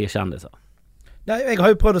forbilder som blir kjendiser. Nei, jeg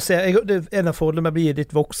har jo prøvd å se, en av fordelene med å bli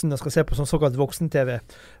litt voksen, jeg skal se på sånn såkalt voksen-TV,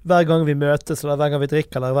 hver gang vi møtes, eller hver gang vi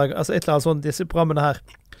drikker, eller altså et eller annet sånt, disse programmene her,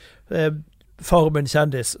 Farmen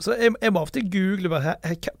kjendis. Så jeg må ofte google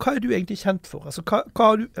hva du egentlig kjent for? Altså,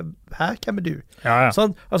 hvem du? Ja.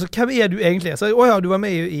 Sånn, altså, hvem du egentlig? Så, du var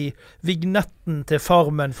med i vignetten til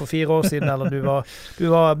Farmen for 4 år siden, eller du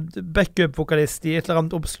var backup-vokalist i et eller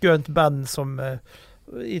annet obskønt band som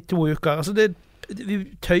i 2 uker. Altså, vi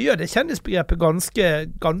tøyer det kjendisbegrepet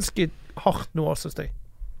ganske hardt nå, synes jeg.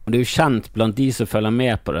 Det jo kjent blant de som følger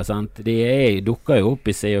med på det, sant? De dukker jo opp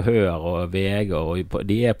i Se og Hør og VG, og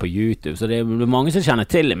de på YouTube, så det mange som kjenner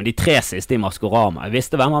til det, men de 3 siste i Maskorama. Jeg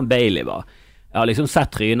visste hvem han Bailey var. Jeg har liksom sett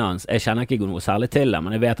trynet hans. Jeg kjenner ikke noe særlig til det,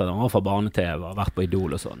 men jeg vet at han var fra barne-TV og har vært på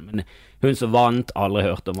Idol og sånn. Men hun som vant, aldri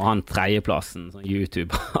hørt om, og han 3.-plassen, sånn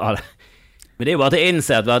YouTube. Men det jo bare til å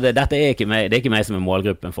innse at dette ikke meg, det ikke meg som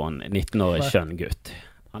målgruppen for en 19-årig skjønn gutt.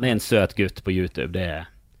 Han en søt gutt på YouTube, det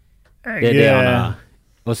det han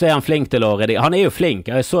Og så han flink til å redigere. Han jo flink,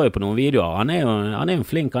 jeg så jo på noen videoer. Han jo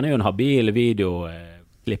flink, han jo en habil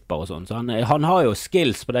videoklipper og sånn. Så han har jo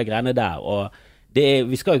skills på det greiene der, og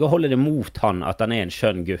vi skal jo ikke holde det mot han at han en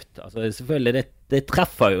skjønn gutt. Altså, selvfølgelig, det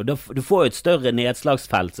treffer jo. Du får jo et større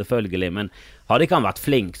nedslagsfelt, selvfølgelig, men hadde ikke han vært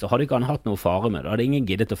flink, så hadde ikke han hatt noe fare med det. Da hadde ingen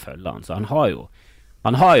giddet å følge han, så han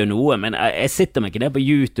har jo noe, men jeg sitter meg ikke ned på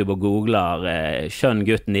YouTube og googler skjønn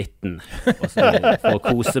gutt 19 for å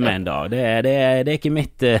kose meg en dag. Det ikke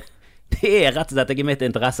mitt det rett og slett ikke mitt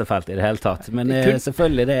interessefelt i det hele tatt, men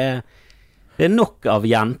selvfølgelig det nok av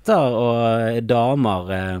jenter og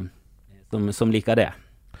damer som liker det.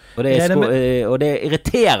 Og det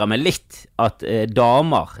irriterer meg litt at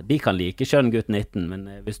damer, de kan like skjønn gutt 19, men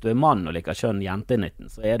hvis du mann og liker skjønn jente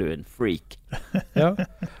 19, så du en freak. Ja.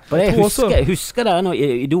 For jeg husker det når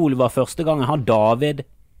Idol var første gangen, han David.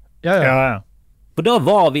 Ja. For da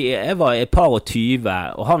jeg var et par og 20,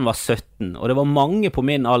 og han var 17, og det var mange på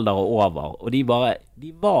min alder og over, og de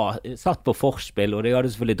var satt på forspill, og de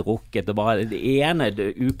hadde selvfølgelig drukket, og bare det ene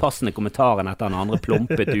upassende kommentaren etter den andre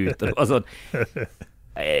plompet ut, og det var sånn.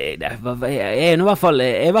 Jeg er i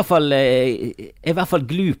hvert fall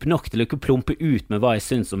glup nok til å ikke plumpe ut med hva jeg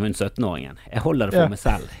synes om hun 17-åringen. Jeg holder det for meg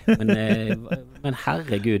selv. Men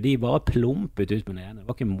herregud, de bare plumpet ut med det ene. Det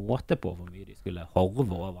var ikke måte på hvor mye de skulle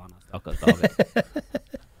horve over han, stakkars David.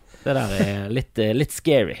 Det der er litt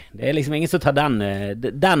scary. Det er liksom ingen som tar den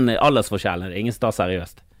aldersforskjellen. Det er ingen som tar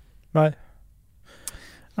seriøst.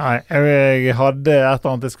 Nei, jeg hadde et eller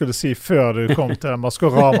annet jeg skulle si før du kom til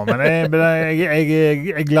Maskorama, men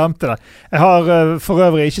jeg glemte det. Jeg har for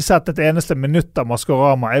øvrig ikke sett et eneste minutt av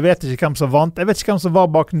Maskorama. Jeg vet ikke hvem som vant. Jeg vet ikke hvem som var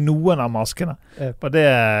bak noen av maskene. Og det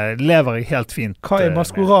lever jeg helt fint. Hva er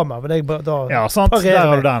Maskorama? Ja, sant. Der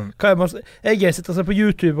har du den. Jeg sitter og ser på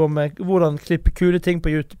YouTube om hvordan klippe kule ting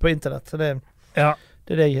på internett. Så det er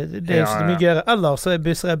så mye gøyere. Eller så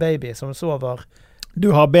bysser jeg baby som sover.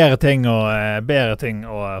 Du har bedre ting å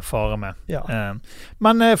fare med. Ja.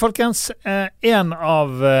 Men folkens, en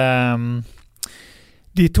av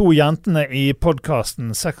de to jentene i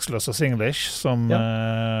podcasten Sexless og Singlish, som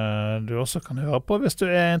du også kan høre på hvis du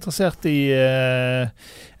er interessert i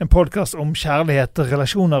en podcast om kjærlighet,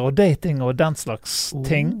 relasjoner og dating og den slags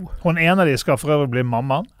ting. Hun ene av de skal for øvrig bli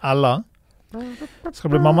mamma, Ella.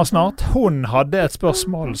 Skal bli mamma snart. Hun hadde et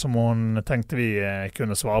spørsmål som hun tenkte vi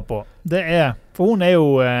kunne svare på. For hun er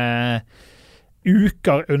jo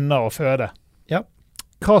uker unna å føde. Ja.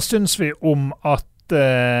 Hva synes vi om at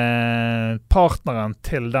partneren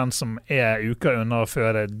til den som er uker unna å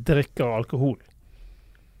føde drikker alkohol?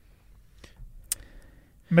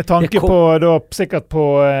 Med tanke på, da, sikkert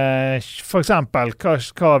på, for eksempel,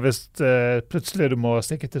 hva hvis plutselig du må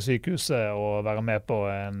stikke til sykehuset og være med på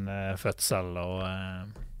en fødsel?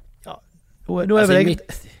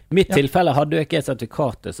 Mitt tilfelle hadde jo ikke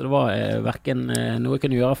sertifikatet, så det var hverken noe jeg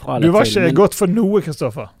kunne gjøre fra eller til. Du var ikke godt for noe,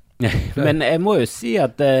 Kristoffer. Men jeg må jo si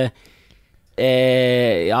at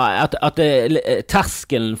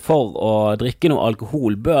terskelen for å drikke noe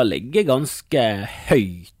alkohol bør ligge ganske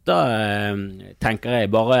høyt, tenker jeg,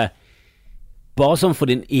 bare sånn for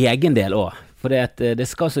din egen del også. For det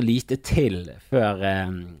skal så lite til før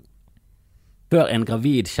en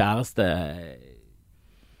gravid kjæreste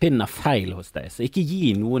finner feil hos deg, så ikke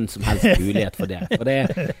gi noen som helst mulighet for det.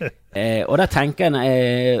 Og der tenker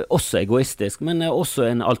jeg også egoistisk, men også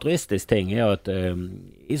en altruistisk ting er at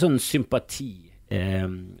i sånn sympati,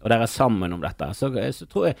 og dere er sammen om dette, så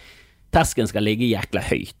tror jeg tersken skal ligge jækla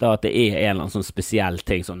høyt, da, at det er en eller annen sånn spesiell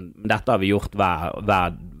ting, sånn, dette har vi gjort hver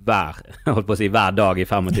dag i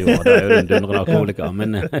 25 år, da er jo en dundrende alkoholiker,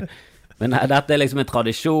 men dette er liksom en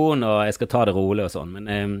tradisjon, og jeg skal ta det rolig og sånn, men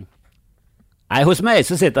nei, hos meg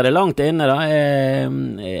så sitter det langt inne da.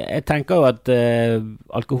 Jeg tenker jo at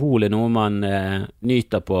alkohol er noe man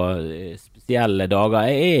nyter på spesielle dager.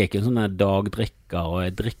 Jeg er ikke en sånn dagdrikker, og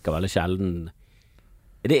jeg drikker veldig sjelden.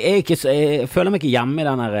 Jeg føler meg ikke hjemme i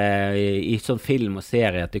den her, i sånn film og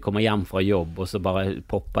serie, at de kommer hjem fra jobb, og så bare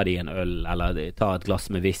popper de en øl, eller de tar et glass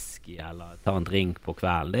med whisky, eller tar en drink på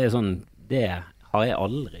kvelden. Det er sånn, det har jeg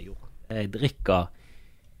aldri gjort. Jeg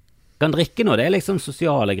kan drikke når det er liksom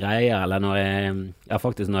sosiale greier, eller når jeg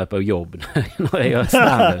er på jobb, når jeg gjør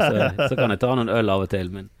stand-up, så kan jeg ta noen øl av og til,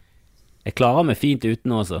 men jeg klarer meg fint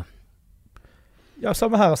uten også. Ja,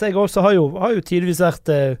 samme her. Altså, jeg også har jo tidligvis vært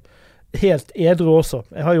helt edru også.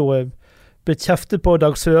 Jeg har jo blitt kjeftet på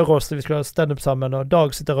Dag Sørås når vi skulle ha stand-up sammen, og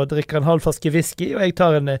Dag sitter og drikker en halv flaske whisky, og jeg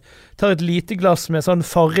tar et lite glass med sånn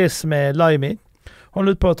Farris med lime i. Han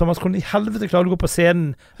lurte på, Thomas, hvordan i helvete klarer du å gå på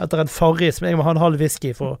scenen etter en Farris, men jeg må ha en halv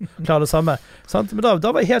whisky for å klare det samme. Sant? Men da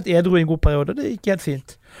var jeg helt edru i en god periode, det gikk helt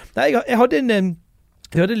fint. Nei, jeg hadde en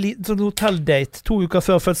sånn hotelldate 2 uker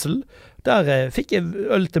før fødsel. Der fikk jeg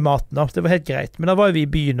øl til maten, da. Det var helt greit. Men da var vi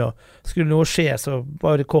i byen, og skulle noe skje, så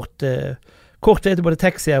var det kort vei til både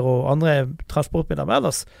taxier og andre transportmidler. Men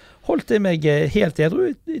ellers holdt jeg meg helt edru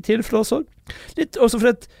i tilfelle også. Litt også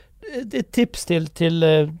fordi et tips til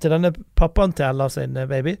denne pappaen til Ella sin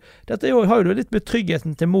baby. Dette har jo litt med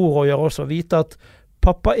tryggheten til mor å gjøre også. Vite at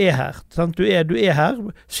pappa er her. Sant? Du er her.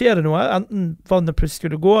 Skjer det noe, enten vannet plutselig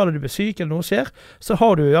skulle gå, eller du blir syk, eller noe skjer, så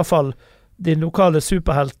har du i hvert fall din lokale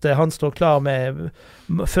superhelt. Han står klar med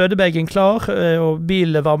fødebagen klar, og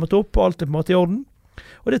bilen varmet opp, og alt er på en måte i orden.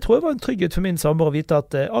 Og det tror jeg var en trygghet for min samboer å vite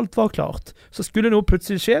at alt var klart. Så skulle noe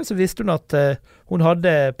plutselig skje, så visste hun at hun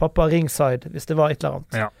hadde pappa ringside hvis det var et eller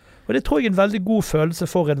annet. Ja. Og det tror jeg er en veldig god følelse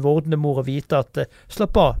for en vordende mor å vite at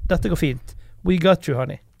slapp av, dette går fint. We got you,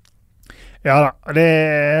 honey. Ja da, det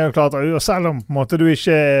er jo klart, og selv om på en måte du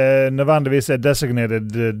ikke nødvendigvis er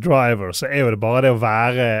designated driver, så er jo det bare det å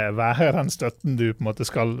være den støtten du på en måte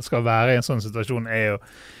skal være i en sånn situasjon, er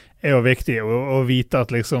er jo viktig å vite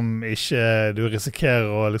at liksom ikke du risikerer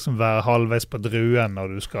å liksom være halvveis på druen når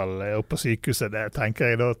du skal opp på sykehuset. Det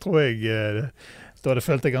tenker jeg, da tror jeg da hadde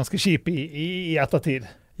følt deg ganske kjip i ettertid.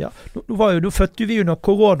 Ja, nå fødte vi under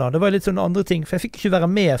korona, det var litt sånne andre ting, for jeg fikk ikke være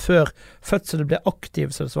med før fødselen ble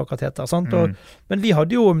aktiv, så det svakert heter, sant? Men vi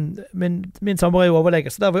hadde jo, min samboer er jo overlege,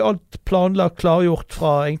 så der var jo alt planlagt, klargjort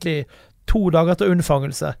fra egentlig 2 dager til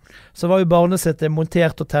unnfangelse. Så var jo barnesettet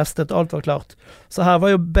montert og testet, alt var klart. Så her var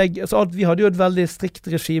jo vi hadde jo et veldig strikt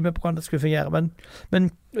regime på hvordan det skulle fungere, men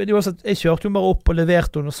det var sånn at jeg kjørte jo bare opp og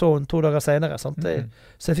leverte henne og så henne 2 dager senere, sant?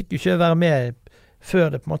 Så jeg fikk jo ikke være med før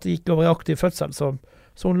det på en måte gikk over i aktiv fødsel, så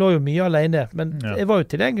hun lå jo mye alene, men jeg var jo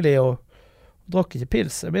tilgjengelig og drakk ikke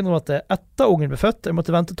pils. Jeg minner om at etter ungen ble født, jeg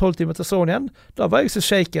måtte vente 12 timer til sånn igjen, da var jeg så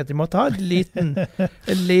shaky at jeg måtte ha en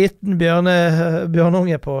liten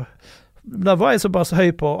bjørnunge på. Da var jeg såpass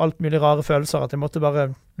høy på alt mulig rare følelser at jeg måtte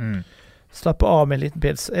bare slappe av med en liten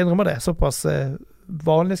pils. Jeg innrømmer det, såpass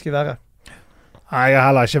vanlig skal være. Nei, jeg har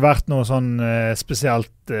heller ikke vært noe sånn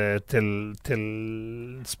spesielt til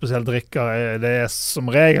spesielt drikker. Det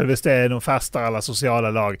som regel, hvis det er noen fester eller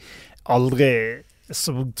sosiale lag, aldri,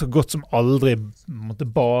 så godt som aldri, måtte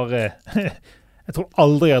bare, jeg tror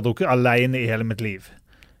aldri jeg har drukket alene i hele mitt liv.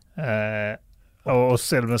 Og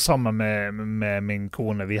så er det sammen med min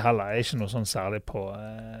kone. Vi heller er ikke noe sånn særlig på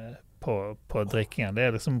drikkingen. Det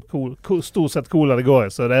er liksom stort sett cola det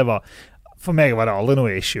går i, så for meg var det aldri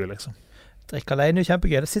noe issue, liksom. Drikke alene er jo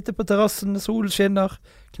kjempegøy. Det sitter på terrassen, solen skinner,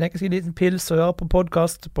 knekker seg en liten pils og hører på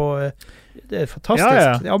podcast. Det er fantastisk.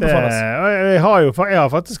 Ja. Det anbefales. Jeg har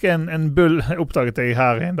faktisk en bull, oppdaget jeg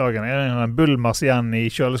her i en dag, en bullmass igjen i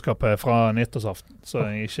kjøleskapet fra nyttårsaften, så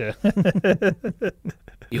jeg ikke...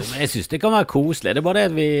 Jo, men jeg synes det kan være koselig. Det er bare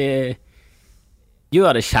det at vi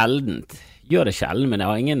gjør det sjeldent. Men jeg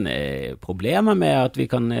har ingen problemer med at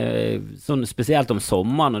vi kan, sånn spesielt om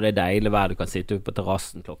sommeren, når det er deilig vær, du kan sitte oppe på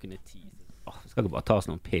terrassen klokken 10. Skal ikke bare ta oss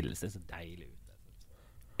noen pils, det er så deilig ute.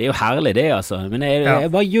 Det er jo herlig det, altså. Men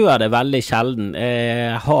jeg bare gjør det veldig sjelden.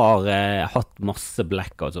 Jeg har hatt masse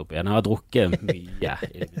blackouts opp igjen. Jeg har drukket mye.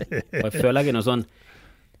 Og jeg føler ikke noe sånn...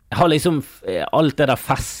 Jeg har liksom alt det der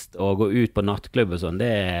fest og gå ut på nattklubb og sånn,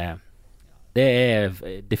 det er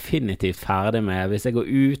definitivt ferdig med. Hvis jeg går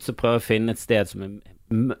ut, så prøver jeg å finne et sted som er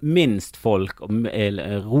minst folk og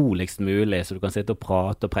roligst mulig, så du kan sitte og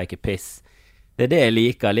prate og preke piss. Det er det jeg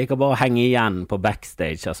liker. Jeg liker bare å henge igjen på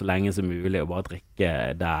backstage så lenge som mulig og bare drikke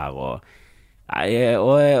der. Og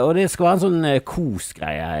det skal være en sånn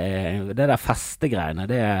kosgreie. Det der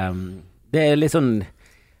festegreiene, det er litt sånn...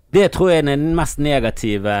 Det tror jeg er den mest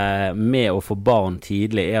negative med å få barn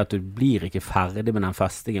tidlig, er at du blir ikke ferdig med den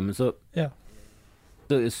festingen, men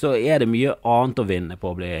så er det mye annet å vinne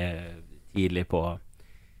på å bli tidlig på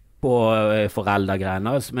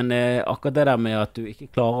foreldregreiene. Men akkurat det der med at du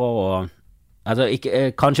ikke klarer å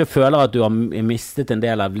kanskje føler at du har mistet en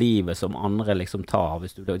del av livet som andre liksom tar,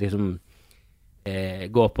 hvis du liksom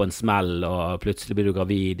går på en smell og plutselig blir du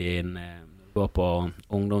gravid går på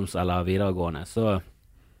ungdoms- eller videregående, så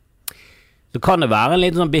kan det være en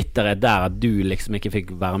liten sånn bitterhet der at du liksom ikke fikk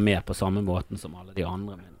være med på samme måten som alle de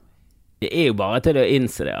andre, men det er jo bare til å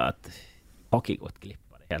innse det at jeg har ikke gått glipp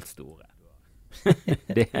av det helt store.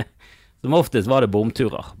 Som oftest var det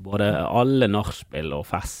bomturer, både alle nachspiel og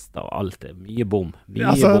fester, alt det, mye bom.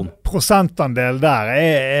 Prosentandel der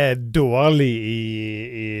er dårlig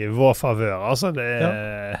i vår favør, altså det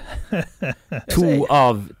er... to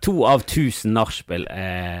av 1000 nachspiel,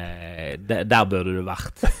 der burde du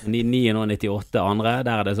vært. De 998 andre,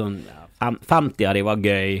 der er det sånn, 50 av de var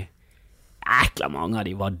gøy, ekla mange av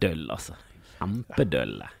de var døll, altså.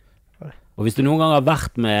 Kjempedølle. Og hvis du noen gang har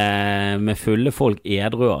vært med fulle folk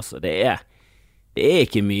edru, altså, det er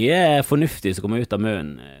ikke mye fornuftig som kommer ut av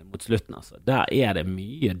munnen mot slutten, altså. Der er det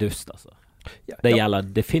mye dust, altså. Det gjelder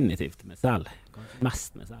definitivt meg selv. Kanskje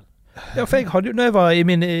mest meg selv. Ja, for når jeg var i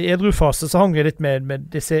min edru-fase, så hang jeg litt med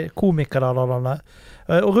disse komikerne.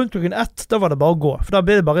 Og rundt klokken 1, da var det bare å gå. For da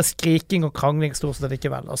ble det bare skriking og krangling stort sett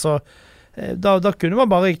likevel. Altså, da kunne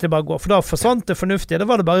man egentlig bare gå, for da forsvant det fornuftige. Da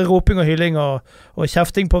var det bare roping og hylling og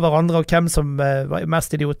kjefting på hverandre og hvem som var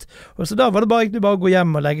mest idiot. Og så da var det egentlig bare å gå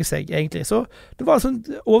hjem og legge seg, egentlig. Så det var en sånn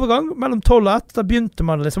overgang mellom 12 og 1, da begynte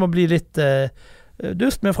man liksom å bli litt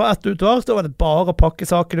dust, men fra 1 utover, da var det bare å pakke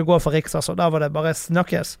saken og gå for riks, altså. Da var det bare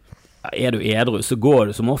snakkes. Er du edru, så går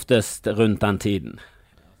du som oftest rundt den tiden.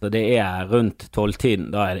 Så det er rundt 12-tiden,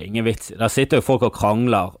 da er det ingen vits. Da sitter jo folk og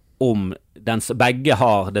krangler om begge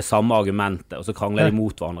har det samme argumentet, og så krangler de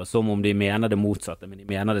mot hverandre, som om de mener det motsatte, men de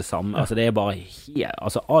mener det samme. Altså det er bare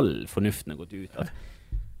all fornuften er gått ut.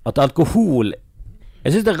 At alkohol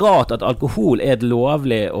Jeg synes det rart at alkohol et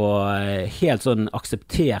lovlig og helt sånn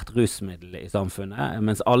akseptert rusmiddel i samfunnet,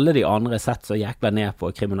 mens alle de andre sett så jækla ned på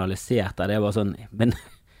og kriminalisert det. Det bare sånn, men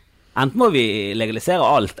enten må vi legalisere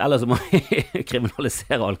alt, eller så må vi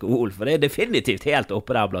kriminalisere alkohol, for det definitivt helt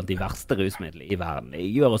oppe der blant de verste rusmidlene i verden. Det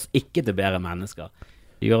gjør oss ikke til bedre mennesker.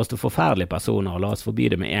 Det gjør oss til forferdelige personer, og la oss forby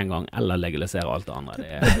det med en gang, eller legalisere alt det andre.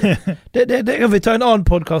 Det kan vi ta en annen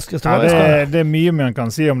podcast, Kristoffer. Ja, det mye man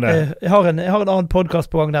kan si om det. Jeg har en annen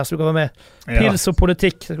podcast på gang der, så du kan være med. Pils og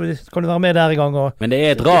politikk, så kan du være med der i gang. Men det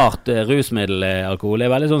et rart rusmiddel, alkohol.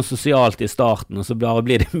 Det veldig sånn sosialt i starten, og så bare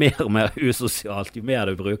blir det mer og mer usosialt, jo mer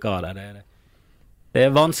du bruker av det. Det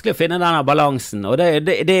vanskelig å finne denne balansen, og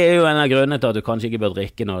det jo en av grunnene til at du kanskje ikke bør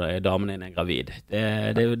drikke når damen din gravid.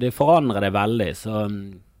 Det forandrer det veldig, så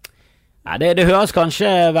det høres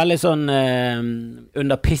kanskje veldig sånn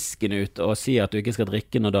under pisken ut å si at du ikke skal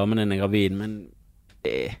drikke når damen din gravid, men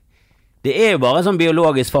det jo bare sånn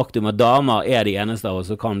biologisk faktum at damer de eneste av oss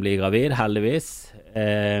som kan bli gravid, heldigvis,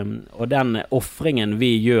 og den offringen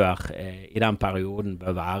vi gjør i den perioden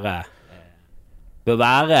bør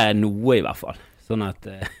være noe i hvert fall. Sånn at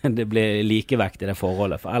det blir likevekt i det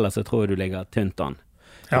forholdet, for ellers så tror jeg du ligger tynt an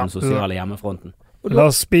på den sosiale hjemmefronten. La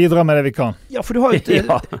oss bidra med det vi kan. Ja, for du har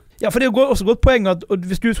for det er også godt poeng at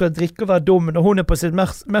hvis du skal drikke og være dum, og hun på sitt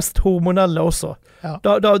mest hormonelle også,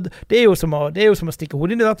 det jo som å stikke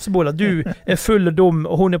hodet inn i vepsebolet. Du full og dum,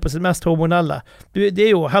 og hun på sitt mest hormonelle. Det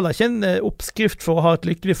jo heller ikke en oppskrift for å ha et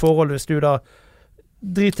lykkelig forhold hvis du da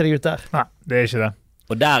driter deg ut der. Nei, det ikke det.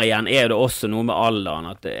 Og der igjen det også noe med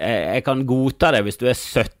alderen, at jeg kan godta det hvis du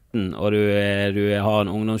 17 og du har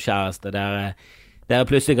en ungdomskjæreste der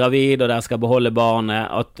plutselig gravid og der skal beholde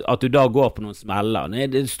barnet, at du da går på noen smeller.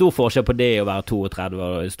 Det stor forskjell på det å være 32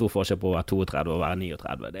 og stor forskjell på å være 32 og være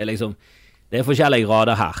 39. Det liksom, det forskjellige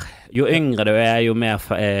grader her. Jo yngre du jo mer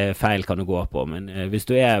feil kan du gå på, men hvis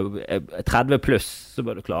du 30 pluss, så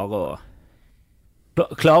bør du klare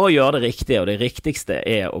å gjøre det riktige, og det riktigste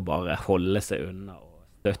å bare holde seg unna og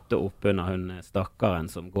støtte opp under hun stakkaren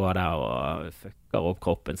som går der og fucker opp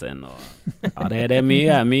kroppen sin. Og, det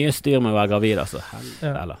mye styr med å være gravid, altså.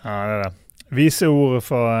 Eller. Ja, det. Vise ord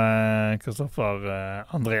fra Kristoffer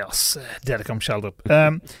Andreas Delkamp Kjeldrup.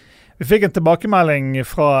 Vi fikk en tilbakemelding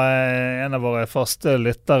fra en av våre faste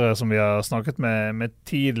lyttere som vi har snakket med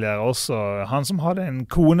tidligere også. Han som hadde en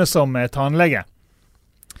kone som tannlege.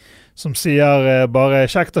 Som sier bare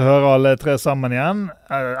kjekt å høre alle tre sammen igjen.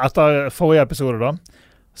 Etter forrige episode da.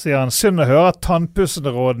 Sier han, synd å høre at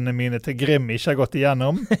tannpusserådene mine til Grim ikke har gått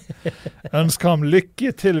igjennom. Ønsker ham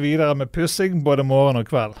lykke til videre med pussing både morgen og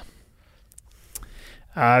kveld.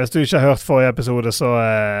 Hvis du ikke har hørt forrige episode, så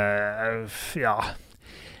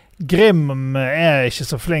Grim ikke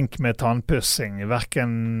så flink med tannpussing,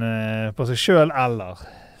 hverken på seg selv eller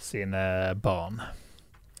sine barn.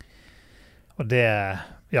 Og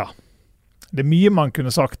det mye man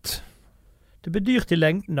kunne sagt. Det blir dyrt i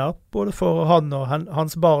lengden da, både for han og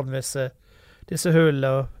hans barn hvis disse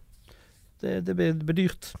hullene, det blir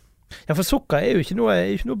dyrt. Ja, for sukker jo ikke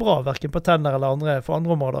noe bra, hverken på tenner eller for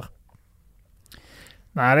andre områder.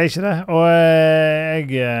 Nei, det ikke det. Og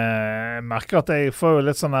jeg merker at jeg får jo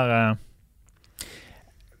litt sånn der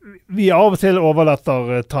vi av og til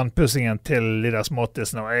overlater tannpussingen til de der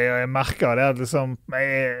småttisene, og jeg merker det at liksom,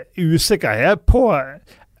 jeg usikker her på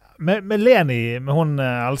med Leni, med hun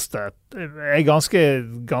eldste, jeg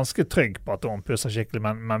ganske trygg på at hun pusser skikkelig,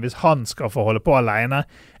 men hvis han skal få holde på alene,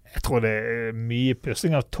 jeg tror det mye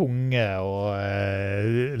pussing av tunge og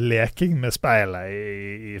leking med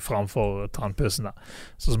speilet framfor tannpussene.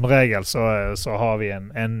 Så som regel så har vi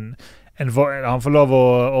han får lov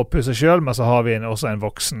å pusse selv, men så har vi også en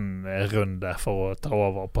voksen runde for å ta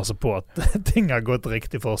over og passe på at ting har gått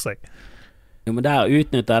riktig for seg. Jo, men der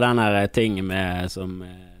utnytter den her ting med som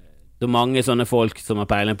det mange sånne folk som har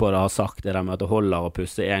peiling på det har sagt det der med at det holder å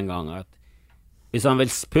pusse en gang, at hvis han vil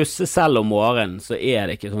pusse selv om morgenen, så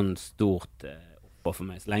det ikke sånn stort oppå for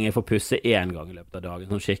meg. Så lenge jeg får pusse en gang i løpet av dagen,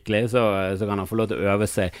 sånn skikkelig, så kan han få lov til å øve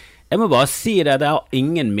seg. Jeg må bare si det har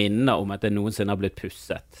ingen minner om at jeg noensinne har blitt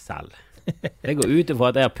pusset selv. Jeg går ut ifra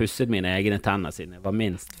at jeg har pusset mine egne tenner siden jeg var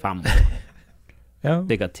minst 5 år.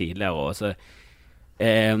 Sikkert tidligere også.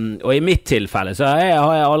 Og i mitt tilfelle så har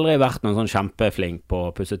jeg aldri vært noen sånn kjempeflink på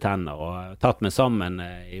å pusse tenner og tatt meg sammen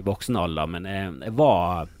i voksen alder, men jeg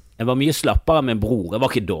var mye slappere med bror. Jeg var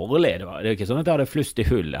ikke dårlig, det var ikke sånn at jeg hadde flust i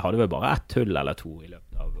hull, jeg hadde vel bare 1 hull eller 2 i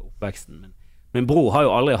løpet av oppveksten, men min bror har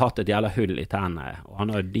jo aldri hatt et jævla hull i tennene, og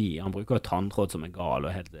han bruker jo tanntråd som gal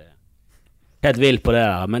og helt vild på det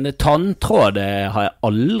der, men tanntråd har jeg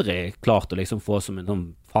aldri klart å liksom få som en sånn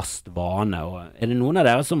fast vane, og det noen av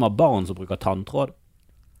dere som har barn som bruker tanntråd?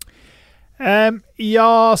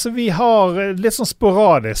 Ja, altså vi har litt sånn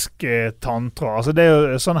sporadisk tanntråd. Altså det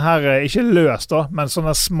jo sånn her, ikke løst da, men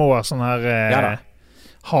sånne små sånne her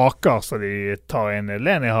haker som de tar inn.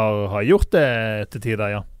 Leni har gjort det til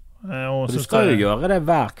tider, ja. Og du skal jo gjøre det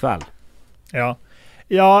hver kveld. Ja,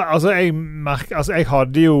 altså jeg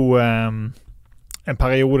hadde jo en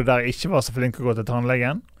periode der jeg ikke var så flink å gå til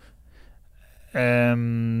tannlegen.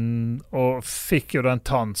 Og fikk jo den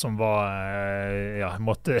tann som var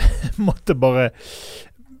måtte bare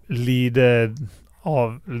lide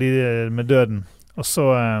med døden. Og så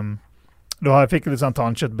da fikk jeg litt sånn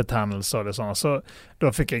tannkjøttbetennelse og det sånn. Så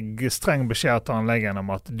da fikk jeg streng beskjed av tannlegen om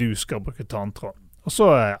at du skal bruke tanntråd. Og så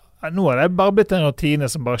nå det bare blitt en rutine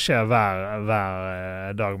som bare skjer hver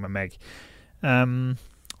dag med meg.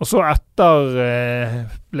 Og så etter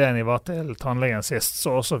Leni var til tannlegen sist,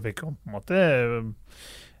 så også fikk hun på en måte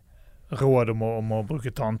råd om å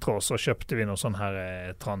bruke tanntråd. Så kjøpte vi noe sånn her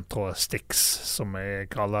tanntrådsticks, som jeg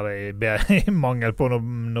kaller det i mangel på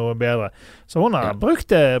noe bedre. Så hun har brukt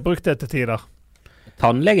det til tider.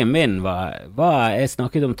 Tannlegen min jeg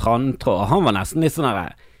snakket om tanntråd, han var nesten litt sånn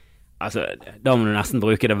her, altså, da må du nesten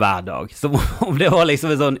bruke det hver dag. Så om det var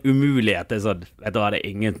liksom en sånn umulighet, det sånn, vet du hva, det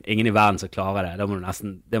ingen i verden som klarer det. Det må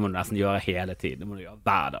du nesten gjøre hele tiden. Det må du gjøre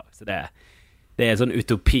hver dag. Så det er en sånn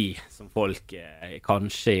utopi som folk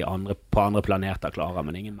kanskje på andre planeter klarer,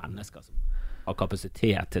 men ingen mennesker som har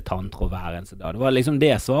kapasitet til tanntråd hver eneste dag. Det var liksom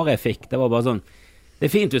det svaret jeg fikk. Det var bare sånn, det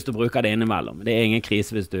er fint hvis du bruker det innimellom, men det er ingen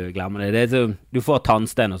krise hvis du glemmer det. Sånn, du får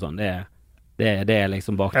tannsten og sånn, det er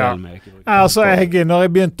liksom bakdelen med ikke bruke. Altså, når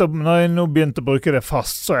jeg nå begynte å bruke det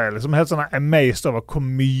fast, så er jeg liksom helt sånn amazed over hvor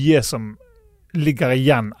mye som ligger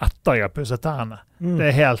igjen etter jeg har pusset tennene. Det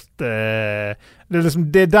er helt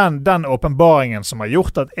det er den åpenbaringen som har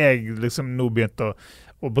gjort at jeg liksom nå begynte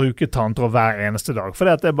å bruke tanntråd hver eneste dag. For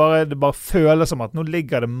det bare føles som at nå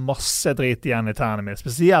ligger det masse drit igjen i tennene mine,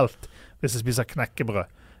 spesielt hvis jeg spiser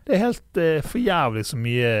knekkebrød. Det er helt for jævlig så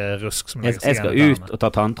mye rusk som legger seg igjen. Jeg skal ut og ta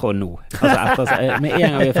tanntråd nå. Altså, med en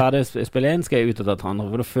gang vi er ferdig å spille inn, skal jeg ut og ta tanntråd,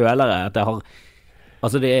 for da føler jeg at jeg har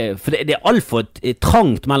altså for det er alt for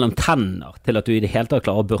trangt mellom tenner til at du i det hele tatt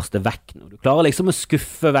klarer å børste vekk noe. Du klarer liksom å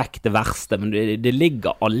skuffe vekk det verste, men det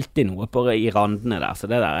ligger alltid noe i randene der, så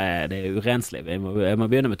det er urenslig. Jeg må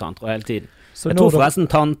begynne med tanntråd hele tiden. Jeg tror forresten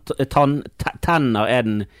tenner er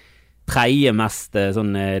den tredje mest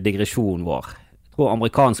sånn digresjon vår. Jeg tror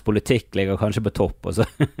amerikansk politikk ligger kanskje på topp, og så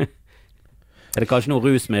er det kanskje noen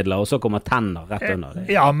rusmidler, og så kommer tenner rett under det.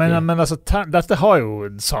 Ja, men altså, dette har jo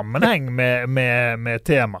sammenheng med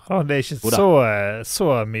tema. Da. Det er ikke så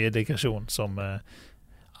mye digresjon som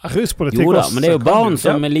ruspolitikk. Jo da, men det er jo barn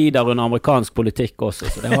som lider under amerikansk politikk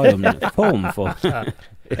også, så det har jo en form for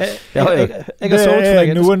det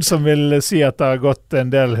er noen som vil si at det har gått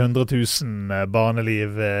en del 100 000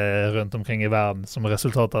 barneliv rundt omkring i verden som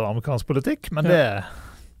resultat av amerikansk politikk, men det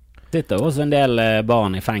sitter også en del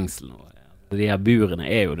barn i fengsel nå. De her burene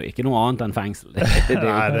er jo ikke noe annet enn fengsel. Det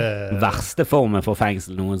er jo verste formen for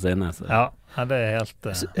fengsel noensinne. Så. Ja, det er helt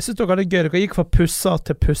Jeg synes dere det er gøy. Dere gikk fra pusser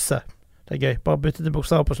til pusse. Det er gøy. Bare bytte til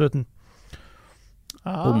bokstaver på slutten.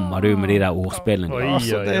 Bommer du med de der ordspillene?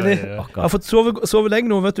 Jeg har fått sove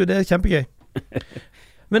lenge nå, vet du. Det er kjempegøy.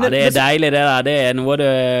 Men det er deilig det der. Det er noe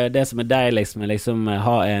det som er deiligst med liksom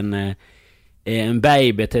ha en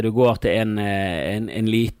baby til du går til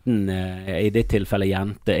en liten, i ditt tilfelle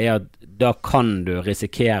jente, er at da kan du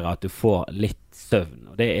risikere at du får litt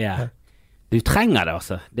søvn. Og det du trenger det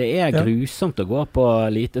altså. Det er grusomt å gå på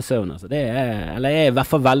lite søvn. Altså. Eller jeg er i hvert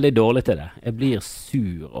fall veldig dårlig til det. Jeg blir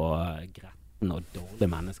sur og gretten og dårlig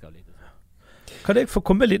menneske av lite søvn. Kan jeg få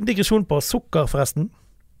komme en liten digresjon på sukker forresten?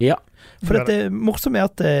 Ja. For det morsomme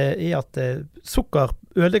er at sukker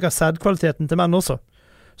ødelegger sædkvaliteten til menn også.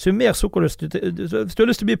 Så jo mer sukker hvis du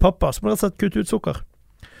har lyst til å bli pappa, så må du rett og slett kutte ut sukker.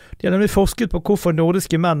 De har nemlig forsket på hvorfor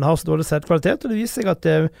nordiske menn har så dårlig sædkvalitet, og det viser seg at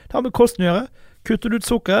det har med kosten å gjøre. Kutter du ut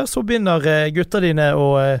sukkeret, så begynner gutter dine å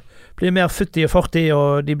bli mer futtige og fartige,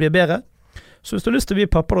 og de blir bedre. Så hvis du har lyst til å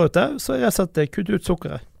bli pappa der ute, så er det rett og slett kutte ut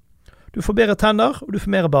sukkeret. Du får bedre tenner, og du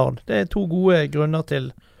får mer barn. Det er 2 gode grunner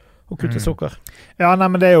til å kutte sukker. Ja, nei,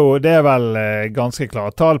 men det er vel ganske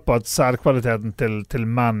klart tall på at sædkvaliteten til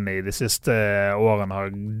menn i de siste årene har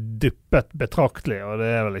duppet betraktelig, og det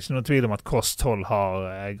er vel ikke noe tvil om at kosthold har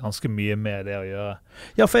ganske mye med det å gjøre.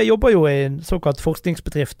 Ja, for jeg jobber jo i en såkalt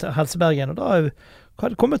forskningsbedrift, Helsebergen, og da har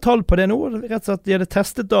det kommet tall på det nå. Rett og slett, de hadde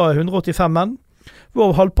testet da 185 menn,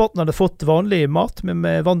 hvor halvparten hadde fått vanlig mat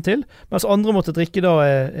med vann til, mens andre måtte drikke da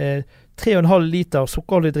 3,5 liter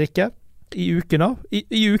sukkerholdig drikke i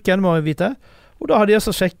uken må vi vite. Og da hadde de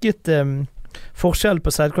altså sjekket forskjell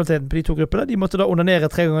på sædkvaliteten på de 2 gruppene. De måtte da onanere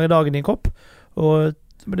 3 ganger i dagen i en kopp, og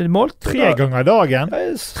ble det målt. 3 ganger dagen? Ja,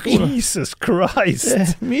 Jesus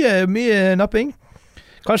Christ! Mye napping.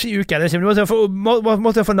 Kanskje i uken, det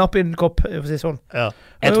måtte jeg få nappe inn en kopp, for å si sånn. Ja.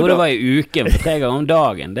 Jeg tror det var i uken, for 3 ganger om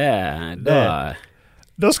dagen,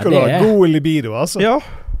 Da skal du ha god libido, altså. Ja,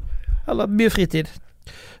 eller mye fritid.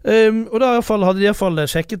 Og da hadde de i hvert fall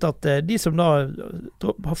sjekket at de som da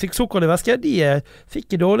fikk sukker i væske, de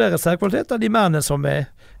fikk dårligere sædkvalitet enn de mennene som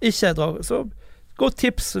ikke drar. Så godt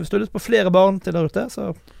tips hvis du har lyst på flere barn til der ute.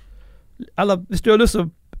 Så. Eller hvis du har lyst til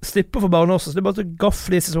å slippe for barn også, så det er bare å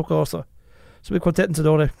gafle i seg sukker også. Så blir kvaliteten så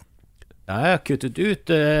dårlig. Ja, jeg har kuttet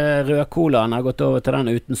ut rød colaen. Jeg har gått over til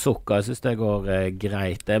den uten sukker. Jeg synes det går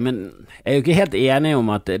greit. Men jeg er jo ikke helt enig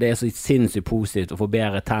om at det er så sinnssykt positivt å få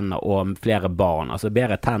bedre tenner og flere barn. Altså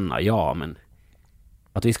bedre tenner, ja, men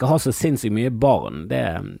at vi skal ha så sinnssykt mye barn, det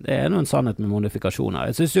er noen sannhet med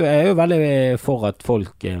modifikasjoner. Jeg er jo veldig for at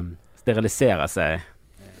folk steriliserer seg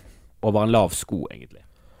over en lav sko, egentlig.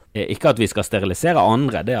 Ikke at vi skal sterilisere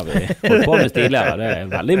andre, det har vi holdt på med tidligere, det er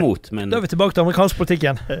veldig imot. Men da er vi tilbake til amerikansk politikk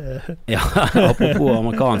igjen. Ja, apropos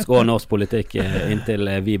amerikansk og norsk politikk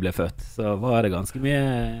inntil vi ble født, så var det ganske mye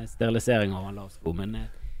sterilisering av en lav sko. Men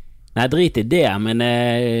nei, drit i det, men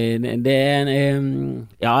det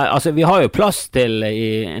ja, altså vi har jo plass til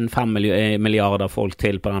en 5 milliarder folk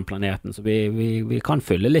til på den planeten, så vi kan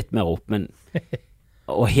fylle litt mer opp, men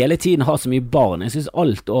og hele tiden ha så mye barn. Jeg synes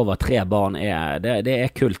alt over 3 barn det er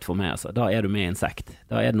kult for meg, altså. Da er du med i en sekt.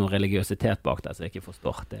 Da er det noe religiøsitet bak deg som jeg ikke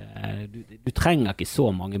forstår. Du trenger ikke så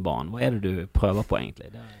mange barn. Hva er det du prøver på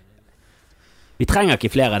egentlig? Vi trenger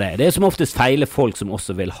ikke flere av det. Det er som oftest feile folk som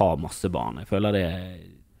også vil ha masse barn. Jeg føler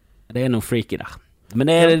det er noe freaky der.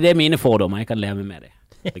 Men det er mine fordommer. Jeg kan leve med det.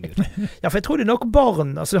 Ja, for jeg tror det er nok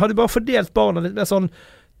barn. Altså, hadde bare fordelt barna litt mer sånn.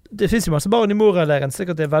 Det finnes jo masse barn i morleiren,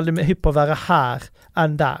 sikkert det er veldig hypp på å være her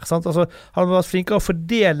enn der. Sant? Altså, hadde man vært flinkere å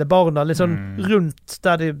fordele barna litt sånn rundt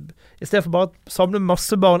der de, i stedet for bare å samle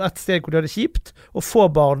masse barn et sted hvor de hadde det kjipt, og få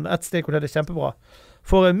barn et sted hvor de hadde det kjempebra.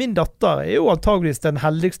 For min datter er jo antageligvis den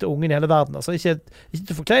heldigste ungen i hele verden. Altså, ikke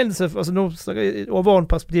til forkleinelse, altså nå snakker jeg i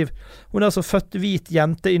overordnet perspektiv. Hun er altså født hvit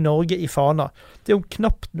jente i Norge i Fana. Det er jo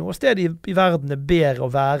knapt noe sted i verden er bedre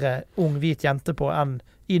å være ung hvit jente på enn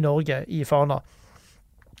i Norge i Fana.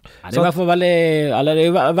 Ja, det er i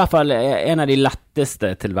hvert fall en av de letteste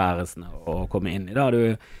tilværelsene å komme inn i. Da.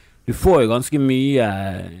 Du får jo ganske mye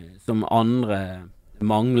som andre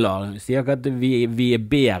mangler. Jeg sier ikke at vi er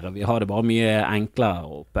bedre, vi har det bare mye enklere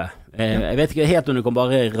oppe. Jeg vet ikke helt om du kan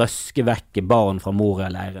bare røske vekk barn fra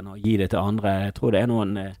morleiren og gi det til andre. Jeg tror det er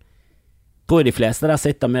noen de fleste der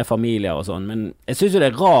sitter med familier og sånn, men jeg synes jo det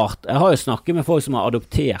er rart. Jeg har jo snakket med folk som har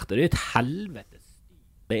adoptert, og det er et helvete.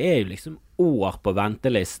 Det er jo liksom år på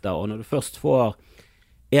ventelister, og når du først får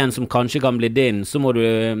en som kanskje kan bli din, så må du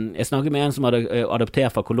jeg snakker med en som hadde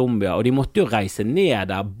adoptert fra Colombia, og de måtte jo reise ned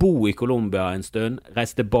der, bo i Colombia en stund,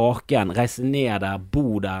 reise tilbake igjen, reise ned der,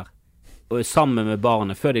 bo der, og sammen med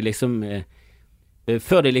barnet, før de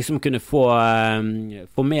liksom kunne få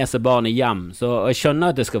med seg barnet hjem. Så jeg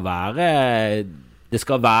skjønner at det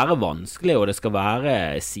skal være vanskelig, og det skal være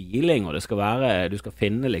siling, og du skal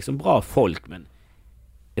finne liksom bra folk, men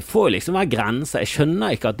det får jo liksom være grenser. Jeg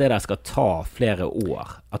skjønner ikke at det der skal ta flere år.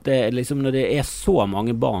 At det liksom, når det er så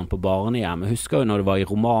mange barn på barnehjem, jeg husker jo når det var i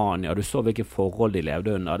Romania, du så hvilke forhold de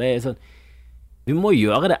levde under. Det er sånn, vi må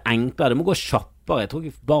gjøre det enklere, det må gå kjappere. Jeg tror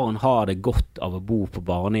ikke barn har det godt av å bo på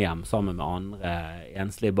barnehjem sammen med andre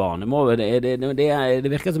enslige barn.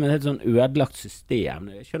 Det virker som et helt sånn ødelagt system.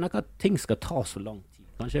 Jeg skjønner ikke at ting skal ta så lang tid.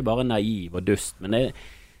 Kanskje jeg er bare naiv og dust, men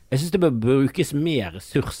jeg synes det bør brukes mer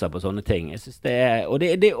ressurser på sånne ting. Jeg synes og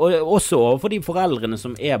også overfor de foreldrene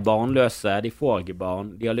som er barnløse, de får ikke barn,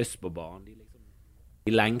 de har lyst på barn,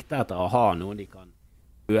 de lengter etter å ha noen de kan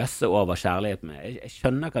øse over kjærlighet med. Jeg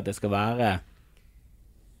skjønner ikke at det skal være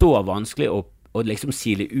så vanskelig å liksom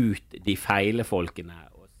sile ut de feile folkene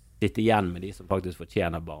og sitte igjen med de som faktisk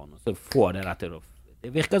fortjener barn, og så få det der til å...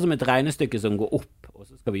 Det virker som et regnestykke som går opp, og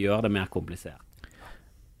så skal vi gjøre det mer komplisert.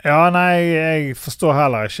 Ja, nei, jeg forstår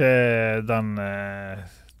heller ikke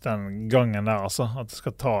den gangen der, altså. At det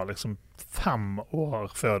skal ta liksom 5 år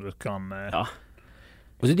før du kan... Ja.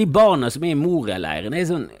 Og så de barna som er i morleiren, det er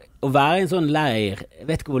sånn, å være i en sånn leir, jeg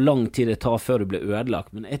vet ikke hvor lang tid det tar før du blir ødelagt,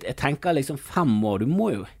 men jeg tenker liksom 5 år, du må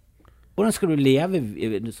jo... Hvordan skal du leve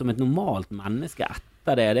som et normalt menneske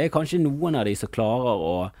etter det? Det er kanskje noen av de som klarer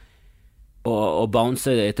å bounce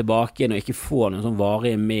tilbake og ikke få noen sånn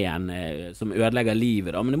varige men som ødelegger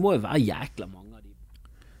livet da. Men det må jo være jækla mange av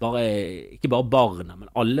de ikke bare barna, men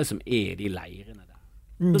alle som er i de leirene der.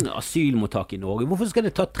 Sånn asylmottak i Norge, hvorfor skal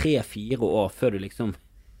det ta 3-4 år før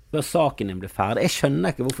saken din blir ferdig? Jeg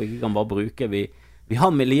skjønner ikke hvorfor vi ikke kan bare bruke vi Vi har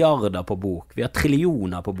milliarder på bok, vi har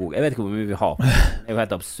trillioner på bok. Jeg vet ikke hvor mye vi har. Det er jo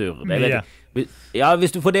helt absurd. Ja,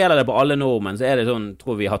 hvis du fordeler det på alle nordmenn, så er det sånn,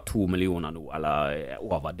 tror vi har 2 millioner nå, eller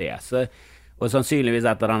over det. Så, og sannsynligvis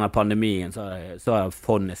etter denne pandemien, så har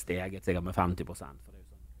fondet steget sikkert med 50%. For det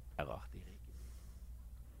er rart.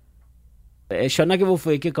 Jeg skjønner ikke hvorfor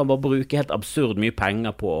vi ikke kan bare bruke helt absurd mye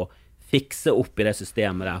penger på å fikse opp i det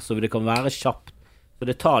systemet der, så det kan være kjapt. Så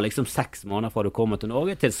det tar liksom 6 måneder fra du kommer til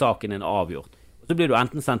Norge til saken er avgjort. Så blir du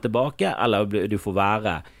enten sendt tilbake, eller du får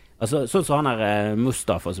være. Altså, sånn som han her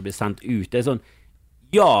Mustafa som blir sendt ut, det er sånn,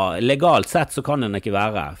 ja, legalt sett så kan den ikke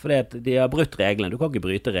være, for de har brutt reglene, du kan ikke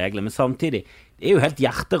bryte reglene, men samtidig, det er jo helt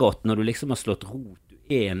hjerterått når du liksom har slått rot, du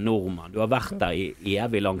er en nordmann, du har vært der i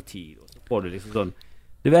evig lang tid, og så får du liksom sånn,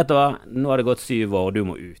 du vet hva, nå har det gått 7 år, og du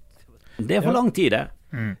må ut. Det er for lang tid, det.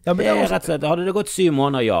 Ja, men det er rett og slett, hadde det gått 7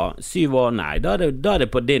 måneder, ja. 7 år, nei. Da er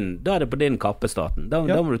det på din kappe, staten. Da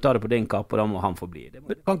må du ta det på din kappe, og da må han få bli. Det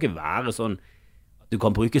kan ikke være sånn at du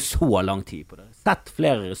kan bruke så lang tid på det. Sett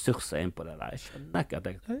flere ressurser inn på det der. Jeg skjønner ikke at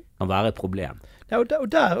det kan være et problem. Ja, og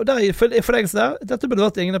der i forlengelse der, dette burde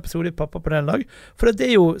vært ingen episode i Pappa på den dag, for det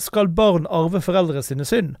er jo, skal barn arve foreldre sine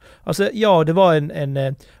synd? Altså, ja, det var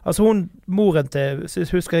altså moren til, hvis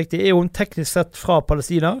jeg husker riktig, er hun teknisk sett fra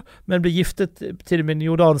Palestina, men ble giftet til en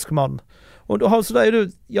jordansk mann. Og så da er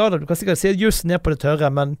det, ja da, du kan sikkert si just ned på det tørre,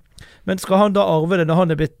 men skal han da arve det når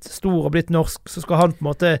han er blitt stor og blitt norsk, så skal han på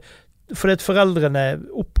en måte, fordi at foreldrene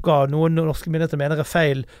oppga noen norske myndigheter mener er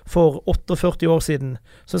feil for 48 år siden,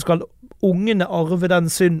 så skal ungene arve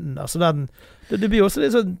den synden. Altså det blir også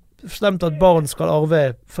litt sånn slemt at barn skal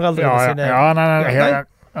arve foreldrene sine. Nei.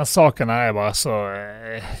 Saken er bare så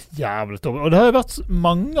jævlig topp. Og det har jo vært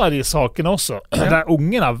mange av de sakene også, der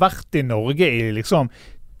ungene har vært i Norge i liksom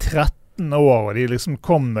 13 år, og de liksom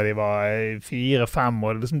kom når de var 4-5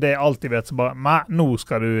 år. Liksom det er alt de vet, så bare, nå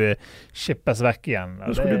skal du skippes vekk igjen.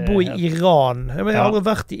 Nå skal du bo i Iran. Jeg har aldri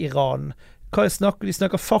vært i Iran. De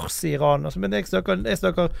snakker fars i Iran, altså, men jeg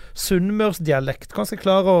snakker sunnmørsdialekt. Kan jeg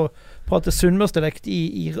klare å prate sunnmørsdialekt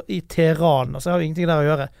i Teheran? Altså, jeg har jo ingenting der å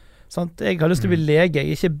gjøre. Sant? Jeg har lyst til å bli lege,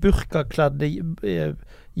 ikke burkakledd,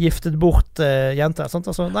 giftet bort jenter. Sant?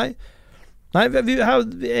 Altså, nei, jeg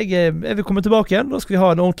vil komme tilbake igjen. Da skal vi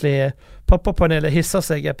ha en ordentlig pappapanelet hisser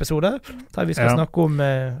seg-episode, der vi skal snakke om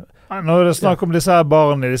når det snakker om disse her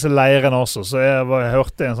barn i disse leirene også, så jeg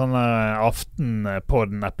hørte en sånn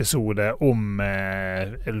Aftenpodden-episode om hva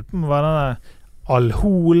er denne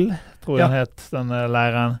Al-Hol, tror jeg den het, denne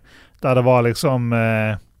leiren, der det var liksom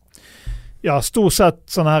stort sett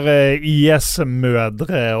sånne her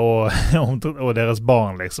IS-mødre og deres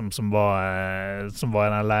barn liksom, som var i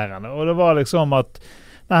den leiren. Og det var liksom at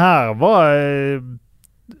det her var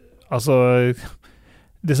altså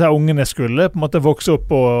disse ungene skulle på en måte vokse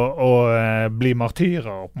opp og bli martyrer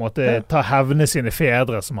og på en måte ta hevne sine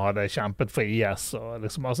fedre som hadde kjempet for IS og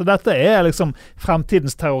liksom, altså dette er liksom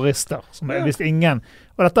fremtidens terrorister som hvis ingen,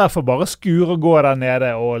 og dette er for bare skure og gå der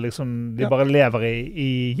nede og liksom de bare lever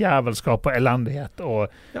i jævelskap og elendighet og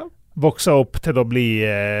vokser opp til å bli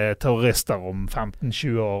terrorister om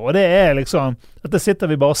 15-20 år, og det er liksom dette sitter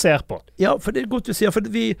vi bare og ser på. Ja, for det er godt du sier, for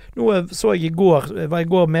nå så jeg var i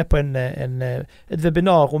går med på et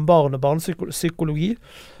webinar om barn og barnepsykologi,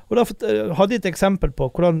 og da hadde jeg et eksempel på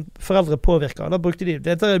hvordan foreldre påvirker. Da brukte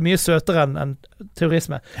dette er mye søtere enn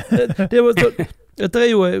terrorisme. Dette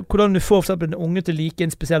er jo hvordan du får for eksempel en unge til å like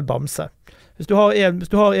en spesiell bamse. Hvis du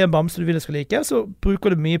har en bamse du vil jeg skal like, så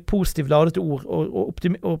bruker du mye positivt ladete ord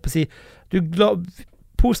og si,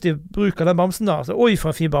 positiv bruk av den bamsen da, altså, oi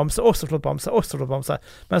for en fin bamse, også flott bamse,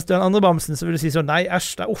 mens den andre bamsen så vil du si sånn, nei,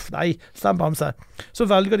 æsj, nei, slem bamse. Så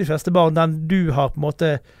velger de fleste barn den du har på en måte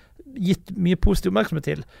gitt mye positiv oppmerksomhet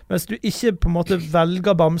til, mens du ikke på en måte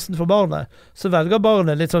velger bamsen for barnet, så velger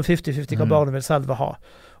barnet litt sånn 50-50 hva barnet vil selv ha.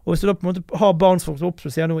 Og hvis du da på en måte har barn som vokser opp,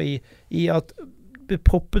 så sier noe i at blir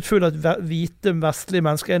proppet full av at hvite vestlige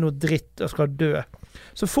mennesker er noe dritt og skal dø,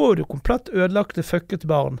 så får du komplett ødelagte fucket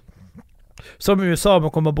barn. Som i USA må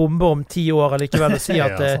komme bomber om 10 år likevel og si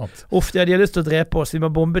at de har lyst til å drepe oss, vi må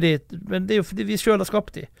bombe de, men det er jo fordi vi selv har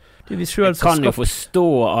skapt de. Jeg kan jo forstå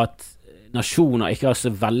at nasjoner ikke har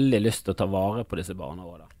så veldig lyst til å ta vare på disse barna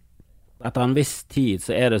også, da. Etter en viss tid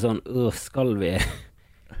så er det sånn, skal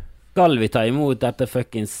vi ta imot dette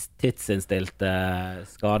fuckings tidsinnstilte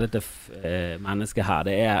skadete mennesker her?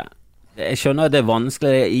 Jeg skjønner at det er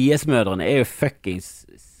vanskelig. IS-mødrene er jo fuckings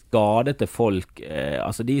skadete folk,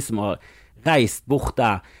 altså de som har reist bort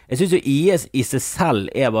der. Jeg synes jo IS i seg selv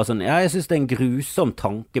er bare sånn, jeg synes det er en grusom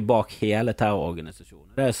tanke bak hele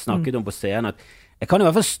terrororganisasjonen. Det har jeg snakket om på scenen, at Jeg kan i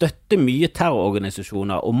hvert fall støtte mye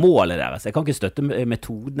terrororganisasjoner og målet deres. Jeg kan ikke støtte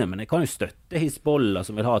metodene, men jeg kan jo støtte Hizbollah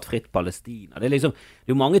som vil ha et fritt Palestina. Det er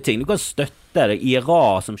jo mange ting. Du kan støtte det.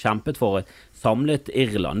 Irak som kjempet for et samlet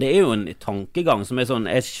Irland. Det er jo en tankegang som sånn,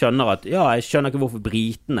 jeg skjønner ikke hvorfor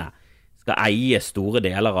britene skal eie store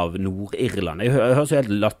deler av Nord-Irland. Det høres jo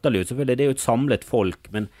helt latterlig ut, selvfølgelig. Det er jo et samlet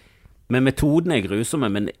folk, men metodene er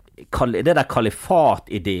grusomme. Men det der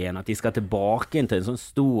kalifatideen, at de skal tilbake inn til en sånn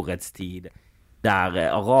storhetstid, der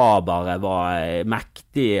arabere var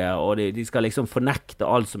mektige, og de skal liksom fornekte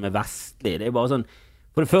alt som er vestlig. Det er bare sånn,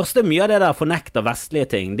 for det første, mye av det der fornekter vestlige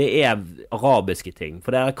ting, det er arabiske ting,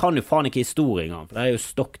 for dere kan jo faen ikke historien av, for det er jo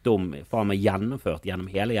stokkdom, faen meg gjennomført gjennom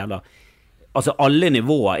hele jævla, altså alle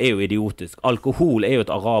nivåer er jo idiotisk, alkohol er jo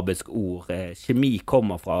et arabisk ord, kjemi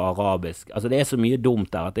kommer fra arabisk, altså det er så mye dumt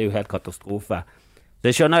der at det er jo helt katastrofe.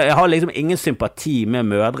 Så jeg har liksom ingen sympati med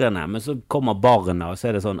mødrene, men så kommer barna, og så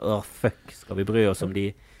er det sånn, fuck, skal vi bry oss om de?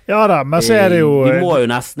 Ja da, men så er det jo... De må jo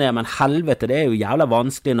nesten ned, men helvete, det er jo jævla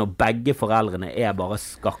vanskelig når begge foreldrene er bare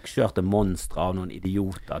skakkjørte monstre av noen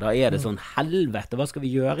idioter. Da er det sånn, helvete, hva skal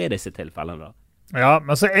vi gjøre i disse tilfellene da? Ja,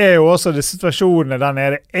 men så er jo også de situasjonene der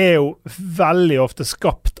nede er jo veldig ofte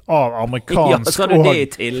skapt av amerikansk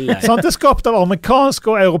det er skapt av amerikansk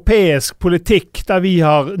og europeisk politikk, der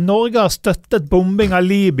Norge har støttet bombing av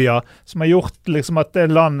Libya, som har gjort liksom at det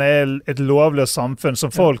landet er et lovløst samfunn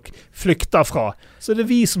som folk flykter fra. Så det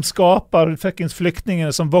er vi som skaper fuckings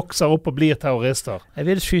flyktningene som vokser opp og blir terrorister. Jeg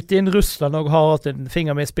vil skyte inn Russland og har hatt en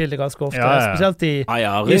finger med i spillet ganske ofte. Spesielt i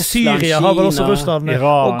Russland, Syria har vel også Russland,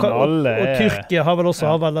 Iran, og Tyrkia har vel også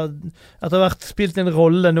etter hvert spilt en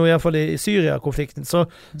rolle nå i hvert fall i Syria-konflikten. Så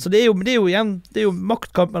det er jo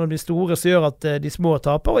maktkamp mellom de store som gjør at de små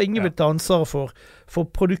taper, og ingen vil ta ansvar for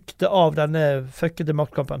produktet av denne fuckede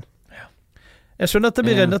maktkampen. Jeg skjønner at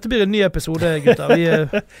dette blir en ny episode, gutter.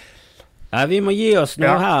 Vi må gi oss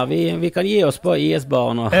noe her. Vi kan gi oss på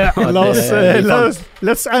IS-baren.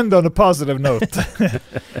 Let's end on a positive note.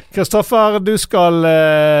 Kristoffer, du skal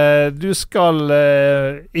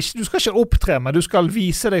ikke opptre, men du skal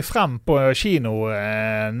vise deg frem på kino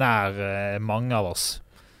nær mange av oss.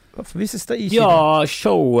 Ja,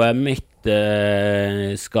 showet mitt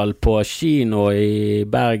skal på kino i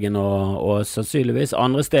Bergen og sannsynligvis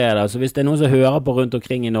andre steder. Så hvis det er noen som hører på rundt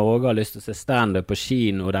omkring i Norge og har lyst til å se stand-up på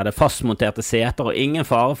kino der det er fastmonterte seter og ingen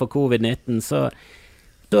fare for covid-19, så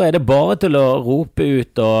er det bare til å rope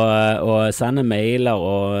ut og sende mailer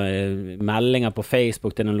og meldinger på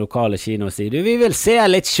Facebook til den lokale kino og si, vi vil se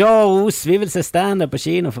litt shows, vi vil se stand-up på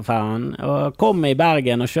kino for faen, og kom i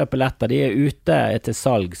Bergen og kjøp billetter, de er ute til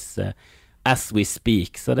salgs as we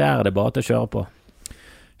speak, så der er det bare til å kjøre på.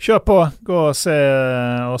 Kjør på, gå og se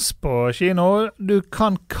oss på kino. Du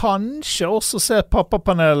kan kanskje også se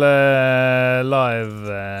Pappapanelet live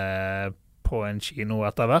på en kino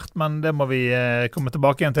etter hvert, men det må vi komme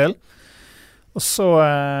tilbake igjen til. Og så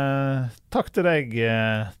takk til deg,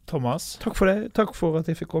 Thomas. Takk for det. Takk for at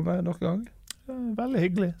jeg fikk komme nok en gang. Veldig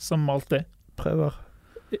hyggelig, som alltid. Prøver.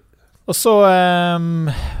 Og så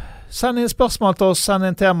send inn spørsmål til oss, send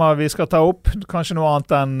inn tema vi skal ta opp. Kanskje noe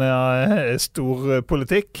annet enn stor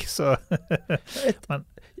politikk. Så. Men.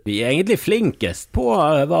 Vi er egentlig flinkest på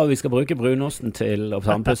hva vi skal bruke brunosten til og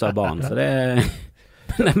tannpusse av barn, så det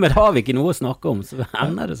men har vi ikke noe å snakke om, så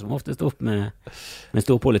ender det som oftest opp med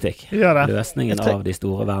storpolitikk. Løsningen av de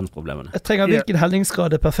store verdensproblemene. Jeg trenger hvilken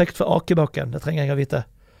hellingsgrad er perfekt for Akebakken. Det trenger jeg å vite.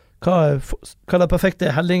 Hva er den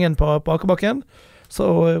perfekte hellingen på Akebakken? Så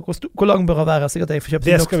hvor lang bør det være? Sikkert jeg får kjøpt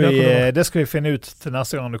det skal vi finne ut til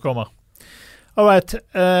neste gang du kommer. Alright,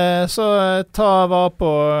 så ta vare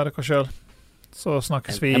på dere selv. Så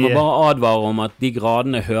snakkes vi. Jeg må bare advare om at de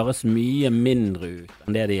gradene høres mye mindre ut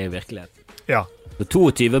enn det de er i virkeligheten. Ja. Så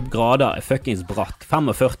 22 grader er fuckings bratt.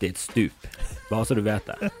 45 et stup. Bare så du vet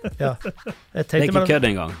det. Ja. Det er ikke kødd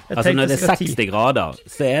engang. Altså når det er 60 grader,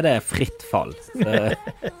 så er det fritt fall.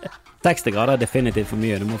 60 grader er definitivt for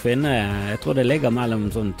mye. Du må finne, jeg tror det ligger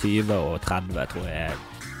mellom sånn 20 og 30, tror jeg er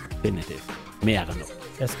definitivt. Mer enn nok.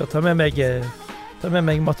 Jeg skal ta med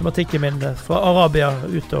meg matematikken min fra Arabia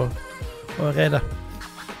ut og rede.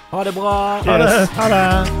 Ha det bra! Ha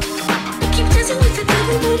det!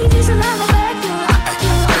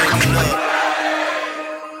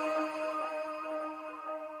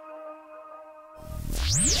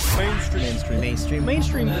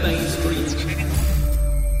 Mainstream.